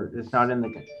funded or it's not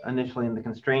initially in the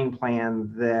constrained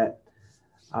plan that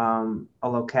a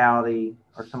locality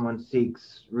or someone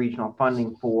seeks regional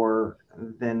funding for,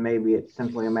 then maybe it's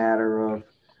simply a matter of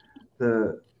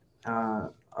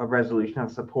a resolution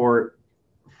of support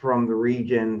from the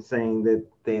region saying that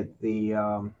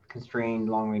the constrained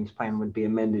long-range plan would be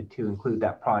amended to include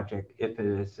that project if it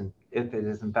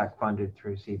is in fact funded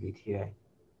through CVTA,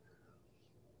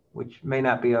 which may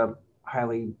not be a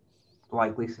highly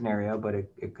likely scenario, but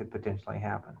it could potentially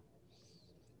happen.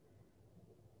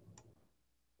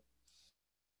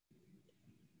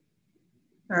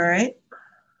 All right.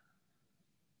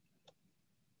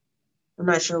 I'm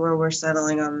not sure where we're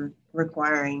settling on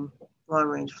requiring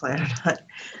long-range plan or not.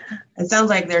 It sounds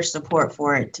like there's support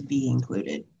for it to be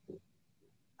included.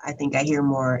 I think I hear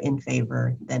more in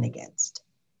favor than against.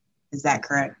 Is that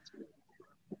correct?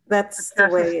 That's the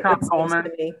way it Tom seems Coleman.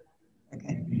 to me.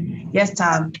 Okay. Yes,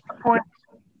 Tom. Point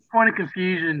of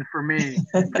confusion for me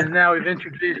is now we've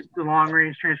introduced the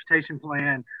long-range transportation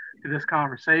plan to this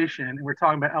conversation, and we're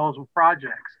talking about eligible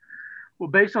projects. Well,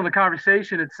 based on the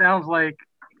conversation, it sounds like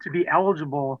to be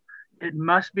eligible, it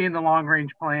must be in the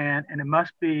long-range plan, and it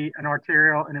must be an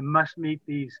arterial, and it must meet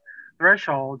these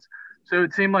thresholds. So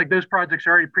it seemed like those projects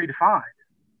are already predefined.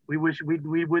 We wish we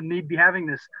wouldn't need to be having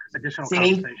this additional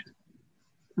conversation.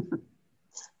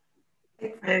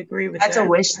 I agree with that. That's a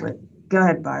wish list. Go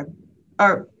ahead, Barb.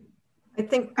 Or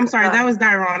I'm sorry, that was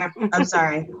Diana. I'm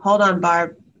sorry. Hold on,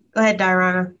 Barb. Go ahead,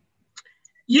 Diana.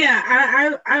 Yeah,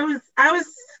 I was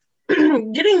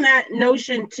getting that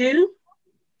notion too,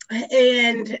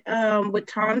 and what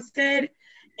Tom said,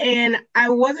 and I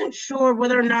wasn't sure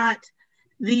whether or not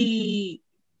I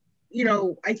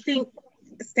think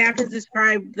staff has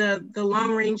described the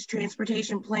long-range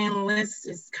transportation plan list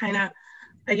as kind of,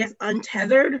 I guess,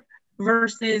 untethered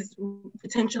versus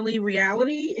potentially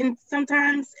reality in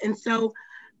sometimes. And so,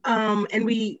 and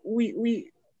we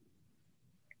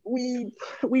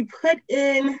put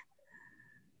in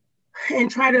and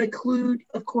try to include,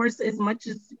 of course, as much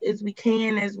as we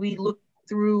can as we look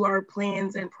through our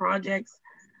plans and projects.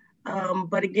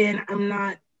 But again, I'm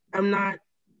not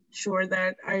sure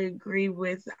that I agree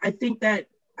with. I think that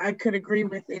I could agree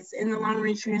with it's in the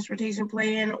long-range transportation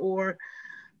plan, or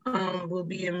will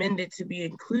be amended to be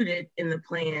included in the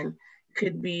plan,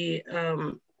 could be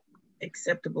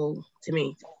acceptable to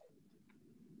me.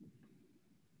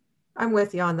 I'm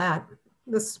with you on that.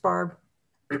 This is Barb.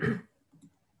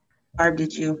 Barb,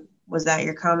 was that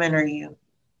your comment or you?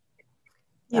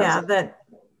 Yeah,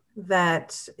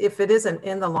 that if it isn't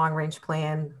in the long range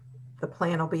plan, the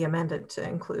plan will be amended to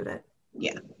include it.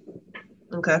 Yeah.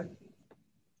 Okay.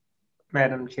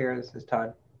 Madam Chair, this is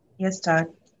Todd. Yes, Todd.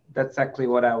 That's actually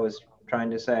what I was trying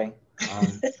to say.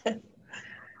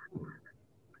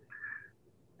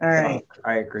 All right.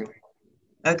 I agree.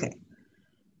 Okay.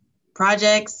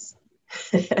 Projects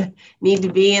need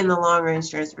to be in the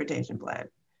long-range transportation plan.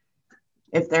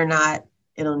 If they're not,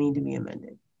 it'll need to be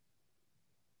amended.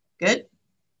 Good?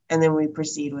 And then we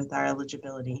proceed with our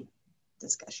eligibility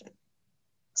discussion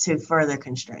to further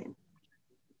constrain.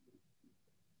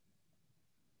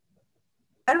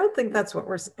 I don't think that's what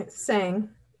we're saying.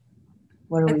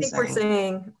 What are we saying? I think we're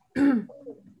saying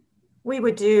we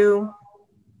would do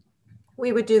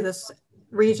this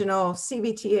regional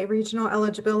CVTA regional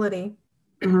eligibility.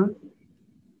 Mm-hmm.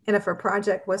 And if a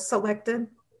project was selected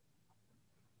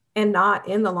and not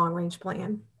in the long range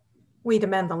plan, we'd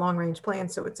amend the long range plan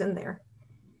so it's in there.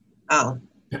 Oh,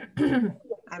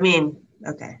 I mean,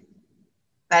 okay.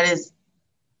 That is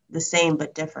the same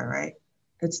but different, right?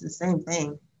 It's the same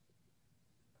thing.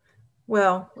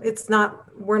 Well, it's not,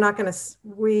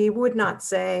 we would not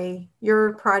say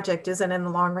your project isn't in the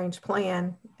long range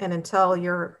plan, and until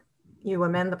you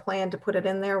amend the plan to put it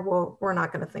in there, we're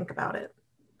not going to think about it.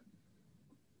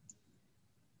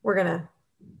 We're going to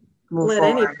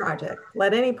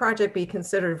let any project be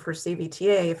considered for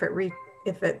CVTA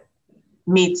if it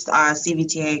meets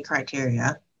CVTA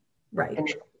criteria. Right.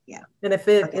 And and if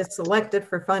it is selected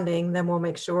for funding, then we'll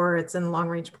make sure it's in the long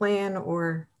range plan,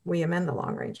 or we amend the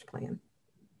long range plan.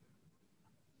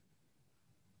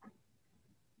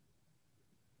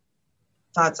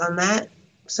 Thoughts on that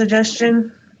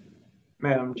suggestion?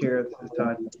 Madam Chair, this is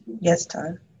Todd. Yes,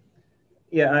 Todd.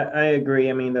 Yeah, I agree.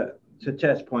 I mean, to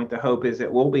Chet's point, the hope is it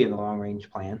will be in the long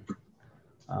range plan.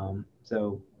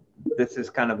 So this is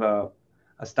kind of a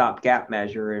stopgap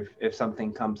measure if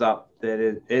something comes up that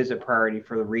is a priority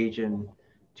for the region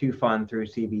to fund through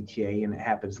CVTA, and it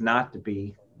happens not to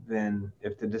be, then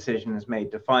if the decision is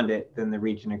made to fund it, then the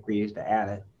region agrees to add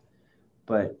it.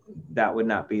 But that would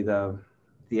not be the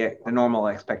normal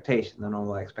expectation. The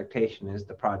normal expectation is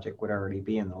the project would already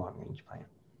be in the long range plan.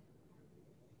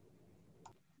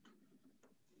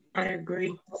 I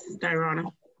agree, Diana.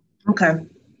 Okay.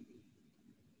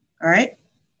 All right.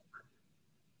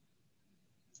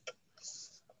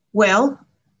 Well,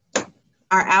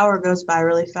 our hour goes by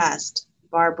really fast.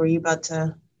 Barb, were you about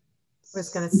to? I was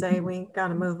going to say we got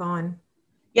to move on.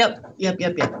 Yep.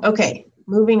 Okay,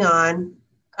 moving on.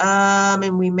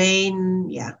 And we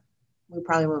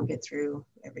probably won't get through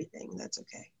everything. That's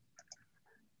okay.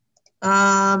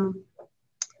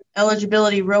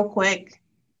 Eligibility, real quick.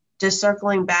 Just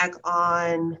circling back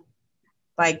on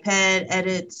bike ped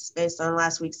edits based on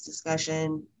last week's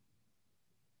discussion.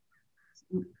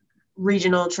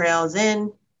 Regional trails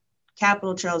in,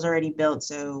 capital trails already built,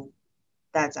 so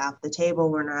that's off the table.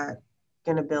 We're not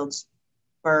going to build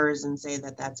spurs and say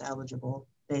that that's eligible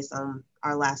based on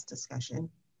our last discussion.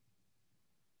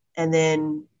 And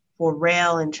then for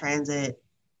rail and transit,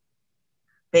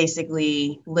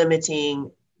 basically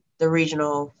limiting the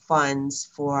regional funds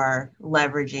for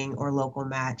leveraging or local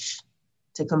match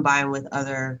to combine with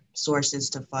other sources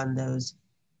to fund those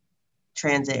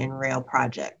transit and rail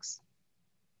projects.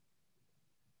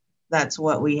 That's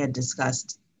what we had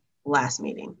discussed last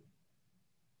meeting.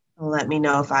 Let me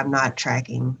know if I'm not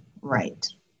tracking right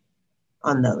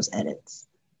on those edits.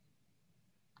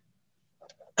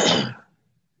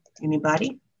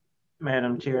 Anybody?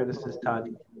 Madam Chair, this is Todd.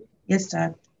 Yes,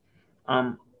 Todd.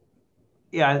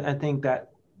 Yeah, I think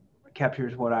that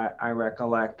captures what I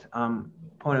recollect.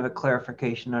 Point of a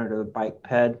clarification under the bike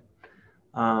ped.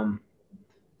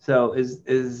 So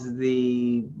is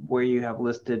the where you have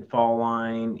listed Fall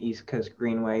Line, East Coast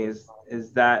Greenway,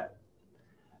 is that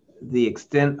the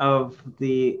extent of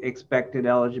the expected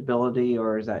eligibility,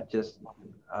 or is that just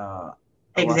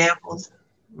examples?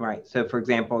 Right. So for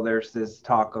example, there's this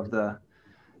talk of the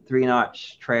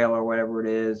 3-notch trail or whatever it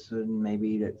is, and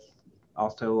maybe that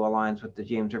also aligns with the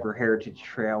James River Heritage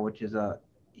Trail, which is a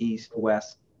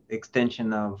east-west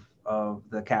extension of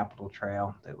the Capitol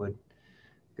Trail that would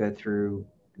go through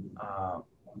the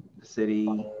city,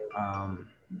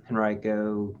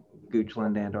 Henrico,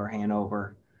 Goochland, and or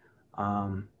Hanover.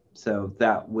 So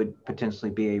that would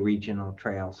potentially be a regional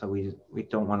trail. So we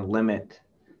don't want to limit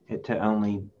it to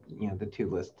only the two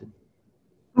listed.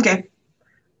 Okay.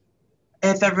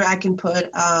 If ever I can put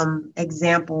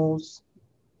examples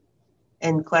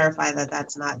and clarify that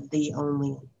that's not the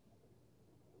only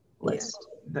list.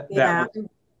 Yeah.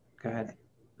 Go ahead.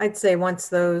 I'd say once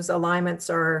those alignments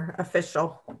are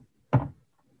official,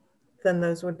 then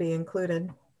those would be included.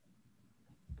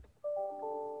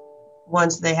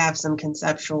 Once they have some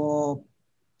conceptual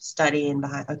study in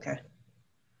behind. Okay.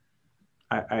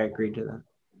 I agree to that.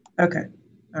 Okay.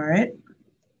 All right.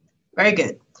 Very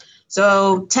good.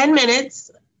 So 10 minutes.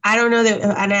 I don't know that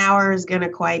an hour is going to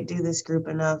quite do this group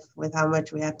enough with how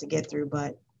much we have to get through,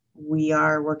 but we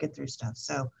are working through stuff.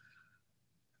 So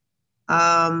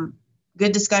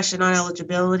good discussion on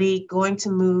eligibility. Going to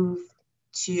move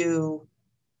to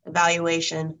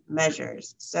evaluation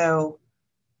measures. So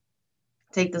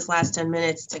take this last 10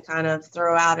 minutes to kind of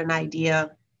throw out an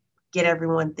idea, get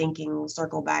everyone thinking. We'll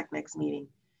circle back next meeting.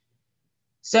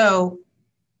 So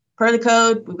per the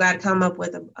code, we've got to come up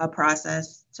with a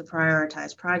process to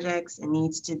prioritize projects. It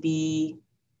needs to be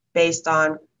based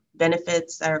on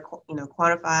benefits that are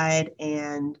quantified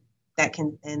and that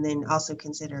can, and then also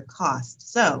consider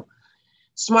cost. So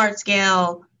SMART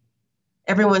scale,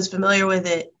 everyone's familiar with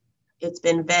it. It's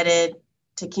been vetted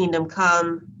to Kingdom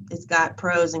Come. It's got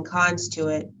pros and cons to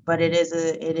it, but it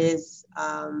is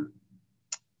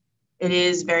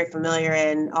very familiar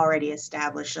and already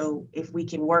established. So if we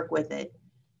can work with it,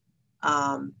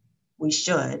 we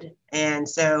should. And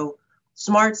so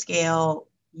Smart Scale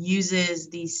uses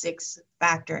these 6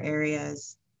 factor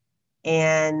areas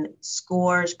and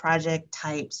scores project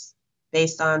types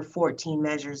based on 14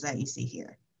 measures that you see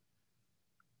here.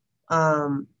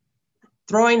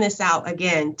 Throwing this out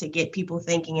again to get people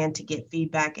thinking and to get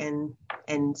feedback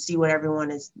and see what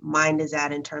everyone's mind is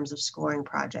at in terms of scoring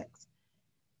projects.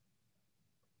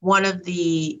 One of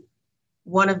the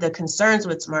concerns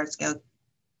with Smart Scale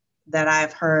that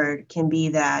I've heard can be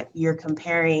that you're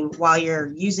comparing, while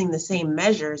you're using the same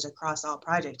measures across all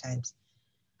project types,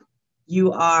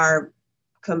 you are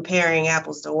comparing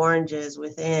apples to oranges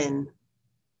within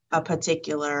a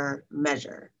particular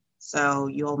measure. So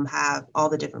you'll have all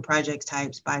the different project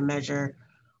types by measure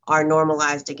are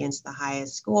normalized against the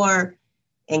highest score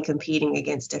and competing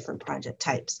against different project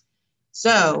types.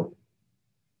 So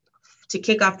to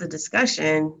kick off the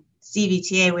discussion,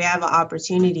 CVTA, we have an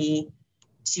opportunity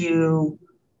to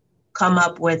come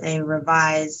up with a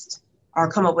revised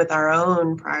or come up with our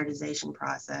own prioritization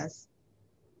process.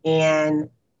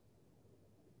 And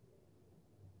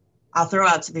I'll throw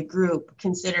out to the group,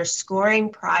 consider scoring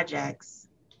projects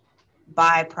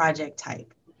by project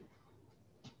type.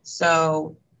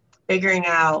 So figuring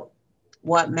out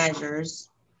what measures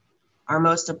are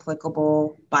most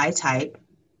applicable by type,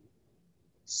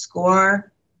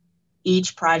 score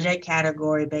each project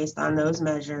category based on those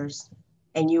measures,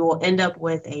 and you will end up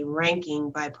with a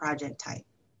ranking by project type.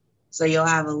 So you'll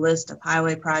have a list of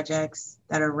highway projects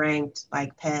that are ranked,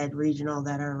 like PED, regional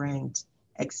that are ranked,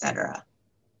 etc.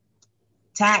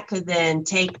 TAC could then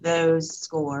take those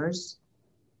scores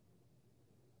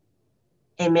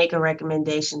and make a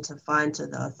recommendation to fund to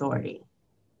the authority.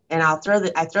 And I throw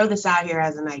this out here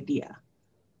as an idea.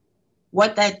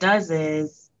 What that does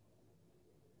is,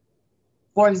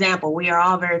 for example, we are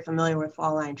all very familiar with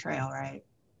Fall Line Trail, right?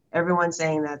 Everyone's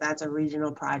saying that that's a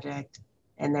regional project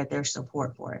and that there's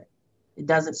support for it. It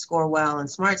doesn't score well in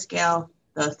Smart Scale.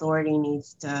 The authority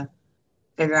needs to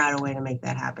figure out a way to make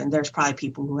that happen. There's probably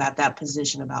people who have that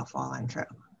position about Fall Line Trail.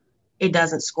 It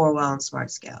doesn't score well in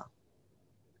Smart Scale.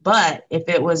 But if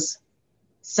it was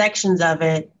sections of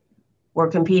it were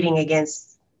competing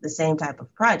against the same type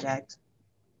of project,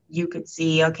 you could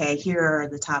see, okay, here are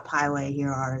the top highway,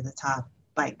 here are the top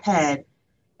bike ped.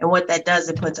 And what that does,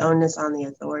 it puts onus on the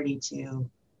authority to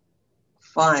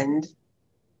fund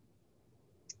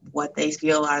what they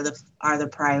feel are the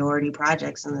priority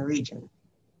projects in the region.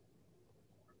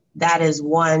 That is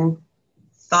one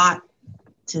thought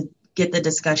to get the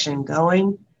discussion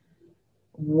going.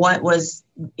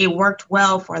 It worked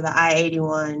well for the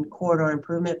I-81 corridor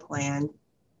improvement plan.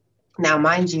 Now,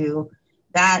 mind you,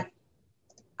 that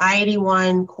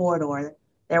I-81 corridor,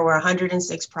 there were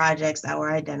 106 projects that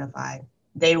were identified.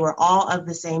 They were all of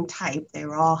the same type. They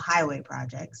were all highway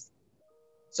projects.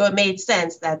 So it made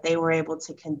sense that they were able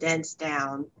to condense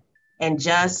down and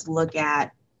just look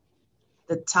at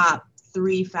the top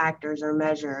 3 factors or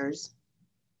measures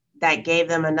that gave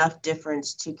them enough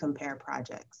difference to compare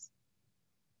projects.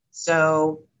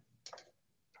 So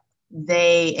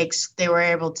they were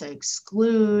able to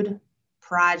exclude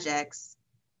projects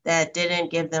that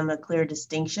didn't give them a clear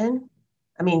distinction.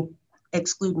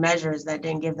 Exclude measures that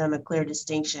didn't give them a clear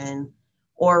distinction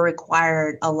or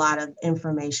required a lot of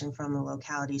information from the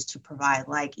localities to provide,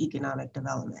 like economic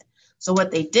development. So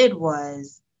what they did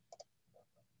was,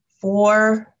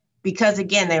 because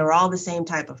again, they were all the same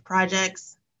type of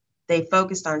projects, they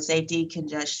focused on safety,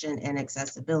 congestion, and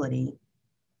accessibility.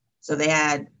 So they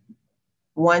had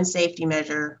 1 safety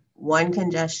measure, 1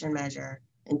 congestion measure,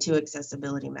 and 2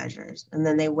 accessibility measures. And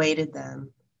then they weighted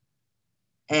them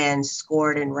and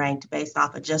scored and ranked based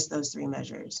off of just those 3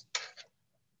 measures.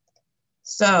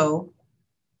 So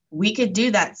we could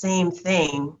do that same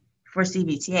thing for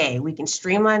CVTA. We can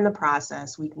streamline the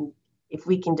process. If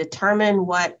we can determine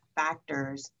what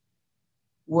factors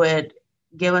would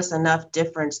give us enough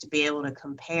difference to be able to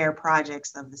compare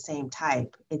projects of the same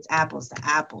type, it's apples to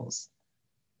apples.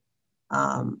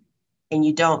 And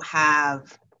you don't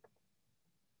have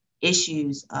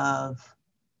issues of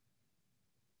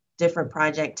different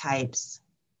project types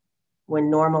when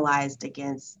normalized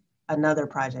against another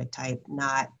project type,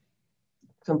 not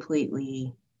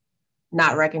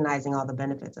recognizing all the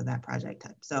benefits of that project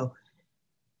type. So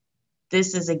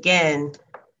this is, again,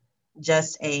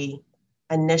 just a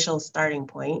initial starting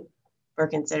point for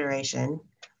consideration.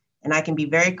 And I can be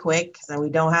very quick because we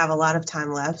don't have a lot of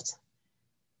time left.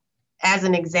 As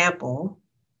an example,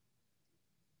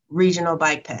 regional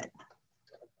bike ped.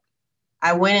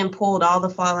 I went and pulled all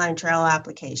the Fall Line Trail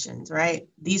applications, right?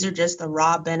 These are just the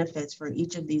raw benefits for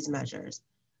each of these measures.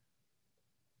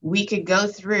 We could go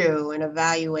through and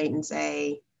evaluate and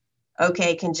say,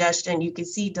 okay, congestion, you can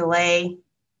see delay,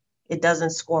 it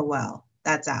doesn't score well,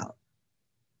 that's out.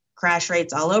 Crash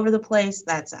rates all over the place,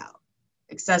 that's out.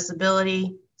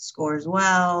 Accessibility, scores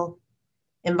well.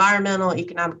 Environmental,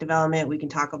 economic development, we can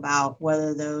talk about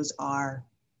whether those are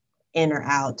in or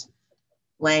out.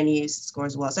 Land use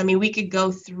scores well. So, I mean, we could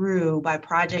go through by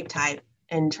project type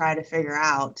and try to figure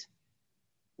out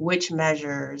which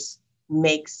measures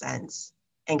make sense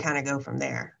and kind of go from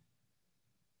there.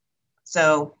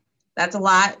 So that's a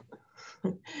lot.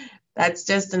 That's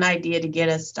just an idea to get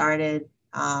us started.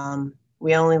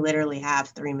 We only literally have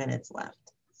 3 minutes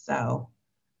left. So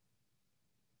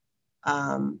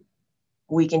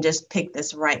we can just pick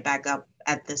this right back up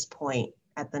at this point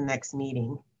at the next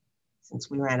meeting since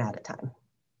we ran out of time.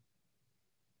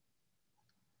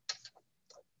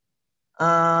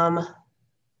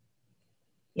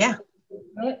 Yeah.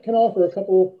 I can offer a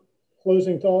couple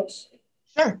closing thoughts.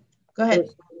 Sure, go ahead.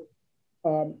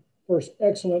 First,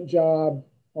 excellent job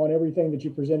on everything that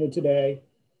you presented today.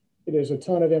 It is a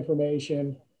ton of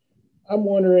information. I'm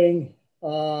wondering,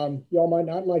 y'all might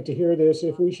not like to hear this,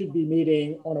 if we should be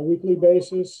meeting on a weekly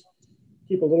basis,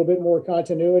 keep a little bit more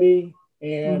continuity,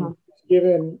 and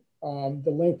given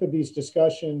the length of these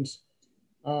discussions,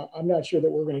 I'm not sure that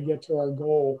we're going to get to our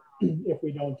goal if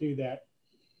we don't do that.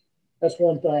 That's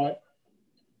one thought.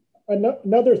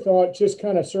 Another thought, just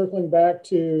kind of circling back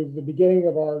to the beginning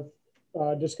of our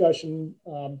discussion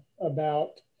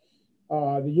about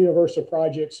the universal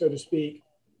project, so to speak.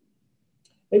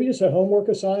 Maybe just a homework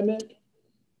assignment,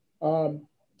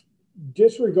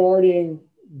 disregarding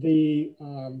the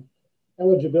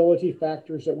eligibility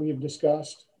factors that we have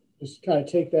discussed, just kind of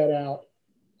take that out.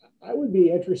 I would be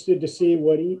interested to see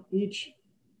what each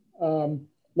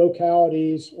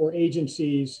localities or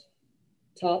agencies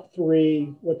top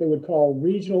 3, what they would call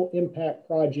regional impact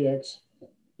projects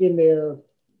in their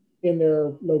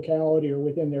locality or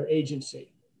within their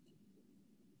agency.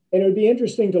 And it would be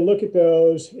interesting to look at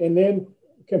those and then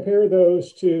compare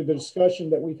those to the discussion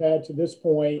that we've had to this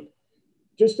point,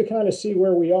 just to kind of see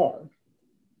where we are.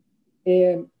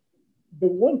 And the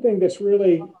one thing that's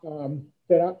really,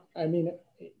 I mean,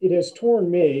 it has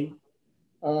torn me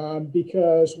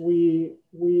because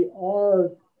we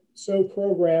are so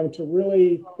programmed to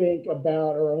really think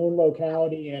about our own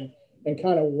locality and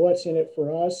kind of what's in it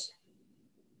for us.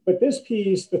 But this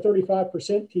piece, the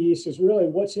 35% piece, is really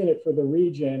what's in it for the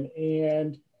region.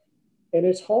 And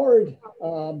it's hard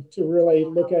to really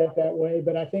look at it that way,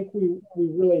 but I think we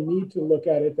really need to look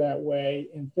at it that way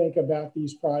and think about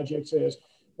these projects as,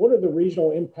 what are the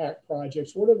regional impact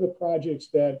projects? What are the projects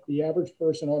that the average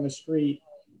person on the street,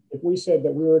 if we said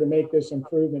that we were to make this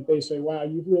improvement, they say, wow,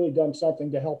 you've really done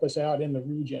something to help us out in the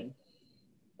region.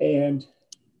 And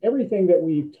everything that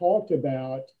we've talked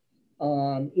about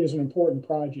is an important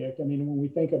project. I mean, when we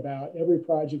think about every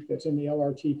project that's in the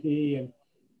LRTP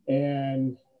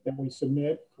and that we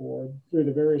submit through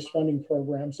the various funding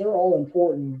programs, they're all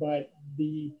important, but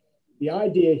the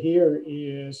idea here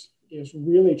is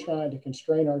really trying to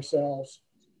constrain ourselves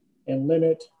and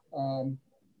limit,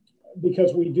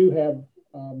 because we do have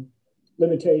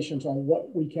limitations on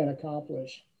what we can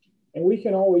accomplish. And we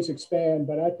can always expand,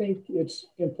 but I think it's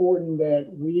important that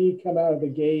we come out of the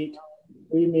gate,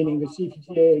 we meaning the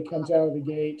CVTA comes out of the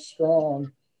gate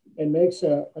strong and makes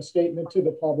a statement to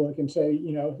the public and say,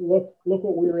 you know, look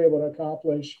what we were able to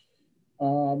accomplish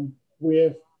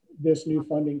with this new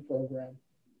funding program.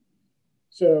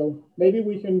 So maybe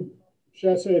we can,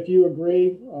 Shessa, if you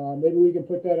agree, maybe we can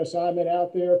put that assignment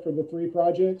out there for the 3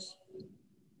 projects.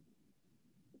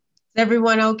 Is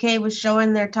everyone okay with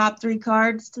showing their top 3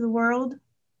 cards to the world?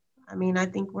 I mean, I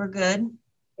think we're good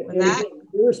with that. Again,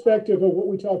 irrespective of what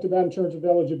we talked about in terms of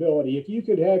eligibility, if you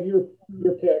could have your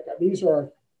pick, these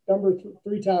are our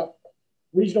 3 top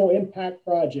regional impact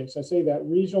projects. I say that,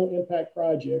 regional impact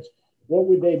projects. What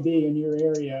would they be in your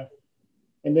area?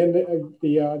 And then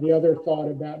the other thought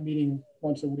about meeting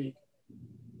once a week.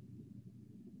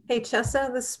 Hey,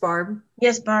 Chessa, this is Barb.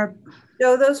 Yes, Barb.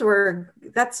 No,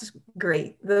 that's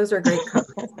great. Those are great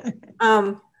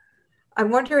comments. I'm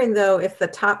wondering though, if the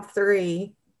top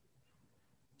 3,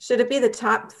 should it be the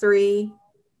top 3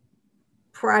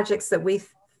 projects that we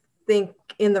think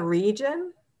in the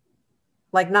region?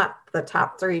 Like not the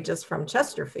top 3 just from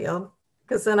Chesterfield,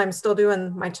 because then I'm still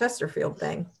doing my Chesterfield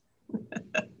thing.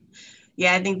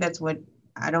 Yeah, I think that's what,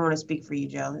 I don't want to speak for you,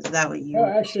 Joe. Is that what you? No,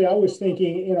 actually, I was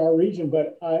thinking in our region,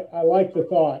 but I like the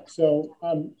thought. So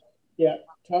yeah,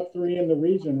 top 3 in the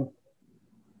region.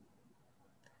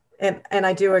 And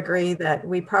I do agree that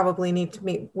we probably need to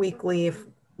meet weekly if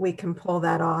we can pull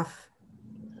that off.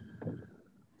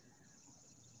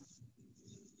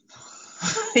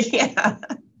 Yeah,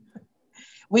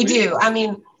 we do. I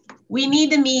mean, we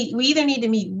either need to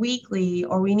meet weekly,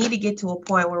 or we need to get to a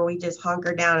point where we just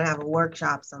hunker down and have a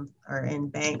workshop or in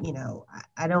bank, you know.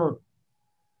 I don't,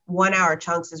 1 hour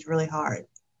chunks is really hard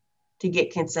to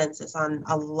get consensus on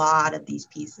a lot of these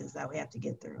pieces that we have to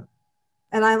get through.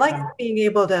 And I like being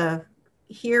able to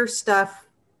hear stuff,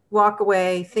 walk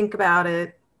away, think about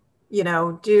it, you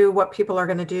know, do what people are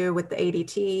going to do with the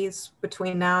ADTs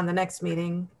between now and the next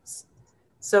meeting.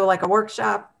 So like a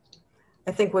workshop,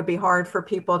 I think would be hard for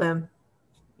people to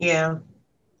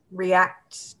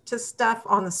react to stuff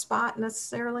on the spot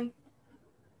necessarily.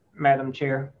 Madam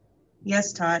Chair.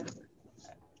 Yes, Todd.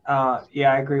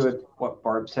 Yeah, I agree with what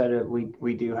Barb said.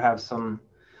 We do have some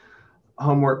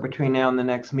homework between now and the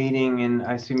next meeting, and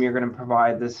I assume you're going to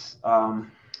provide this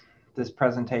this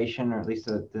presentation, or at least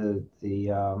the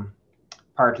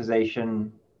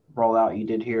prioritization rollout you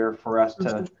did here for us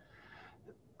to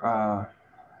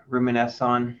ruminate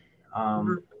on.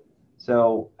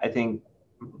 So I think,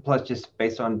 plus just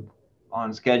based on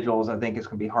schedules, I think it's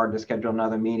going to be hard to schedule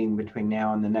another meeting between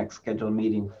now and the next scheduled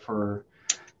meeting for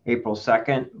April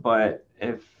 2nd. But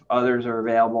if others are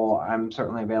available, I'm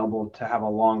certainly available to have a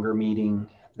longer meeting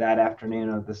that afternoon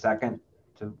of the 2nd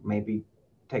to maybe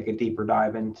take a deeper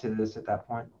dive into this at that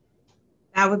point.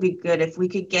 That would be good if we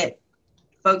could get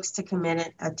folks to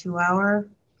commit a 2-hour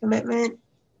commitment,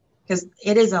 because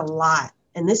it is a lot.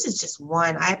 And this is just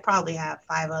one. I probably have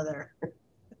 5 other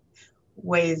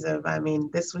ways of, I mean,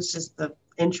 this was just the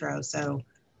intro. So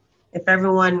if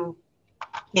everyone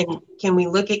can we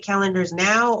look at calendars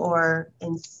now, or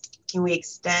can we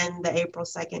extend the April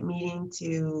 2nd meeting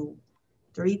to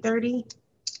 3:30?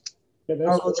 Yeah,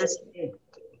 or we'll just,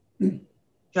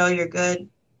 Joe, you're good.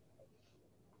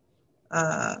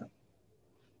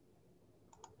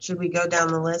 Should we go down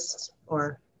the list,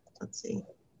 or let's see?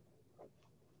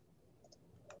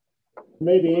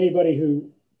 Maybe anybody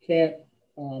who can't.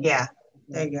 Yeah,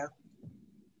 there you go.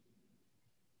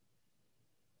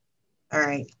 All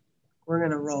right, we're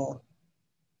gonna roll.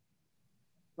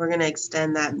 We're gonna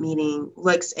extend that meeting.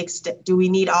 Do we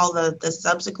need all the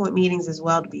subsequent meetings as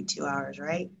well to be 2 hours,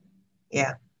 right?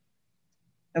 Yeah.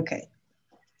 Okay.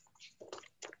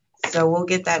 So we'll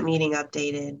get that meeting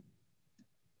updated,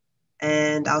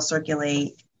 and I'll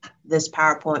circulate this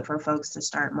PowerPoint for folks to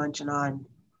start munching on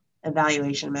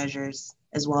evaluation measures,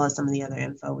 as well as some of the other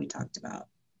info we talked about.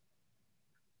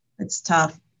 It's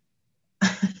tough.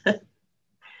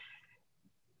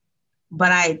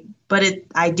 But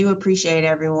I do appreciate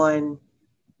everyone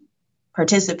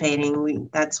participating.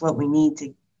 That's what we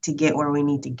need to get where we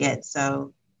need to get.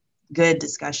 So good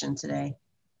discussion today.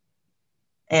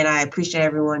 And I appreciate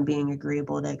everyone being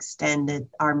agreeable to extend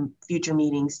our future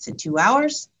meetings to 2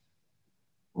 hours.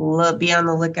 We'll be on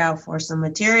the lookout for some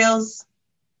materials.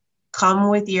 Come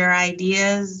with your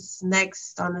ideas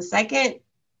next on the 2nd,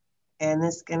 and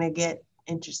it's gonna get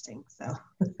interesting. So.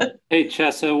 Hey,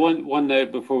 Chessa, one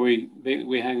note before we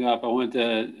hang up, I wanted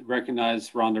to recognize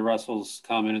Rhonda Russell's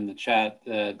comment in the chat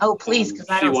that please, because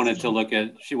she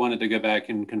wanted to go back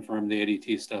and confirm the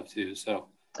ADT stuff too. So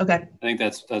okay, I think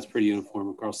that's pretty uniform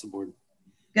across the board.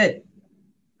 Good.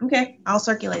 Okay, I'll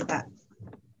circulate that.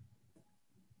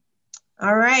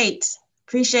 All right,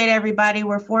 appreciate everybody.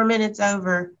 We're 4 minutes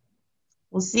over.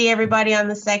 We'll see everybody on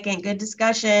the 2nd. Good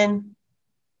discussion.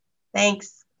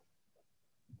 Thanks.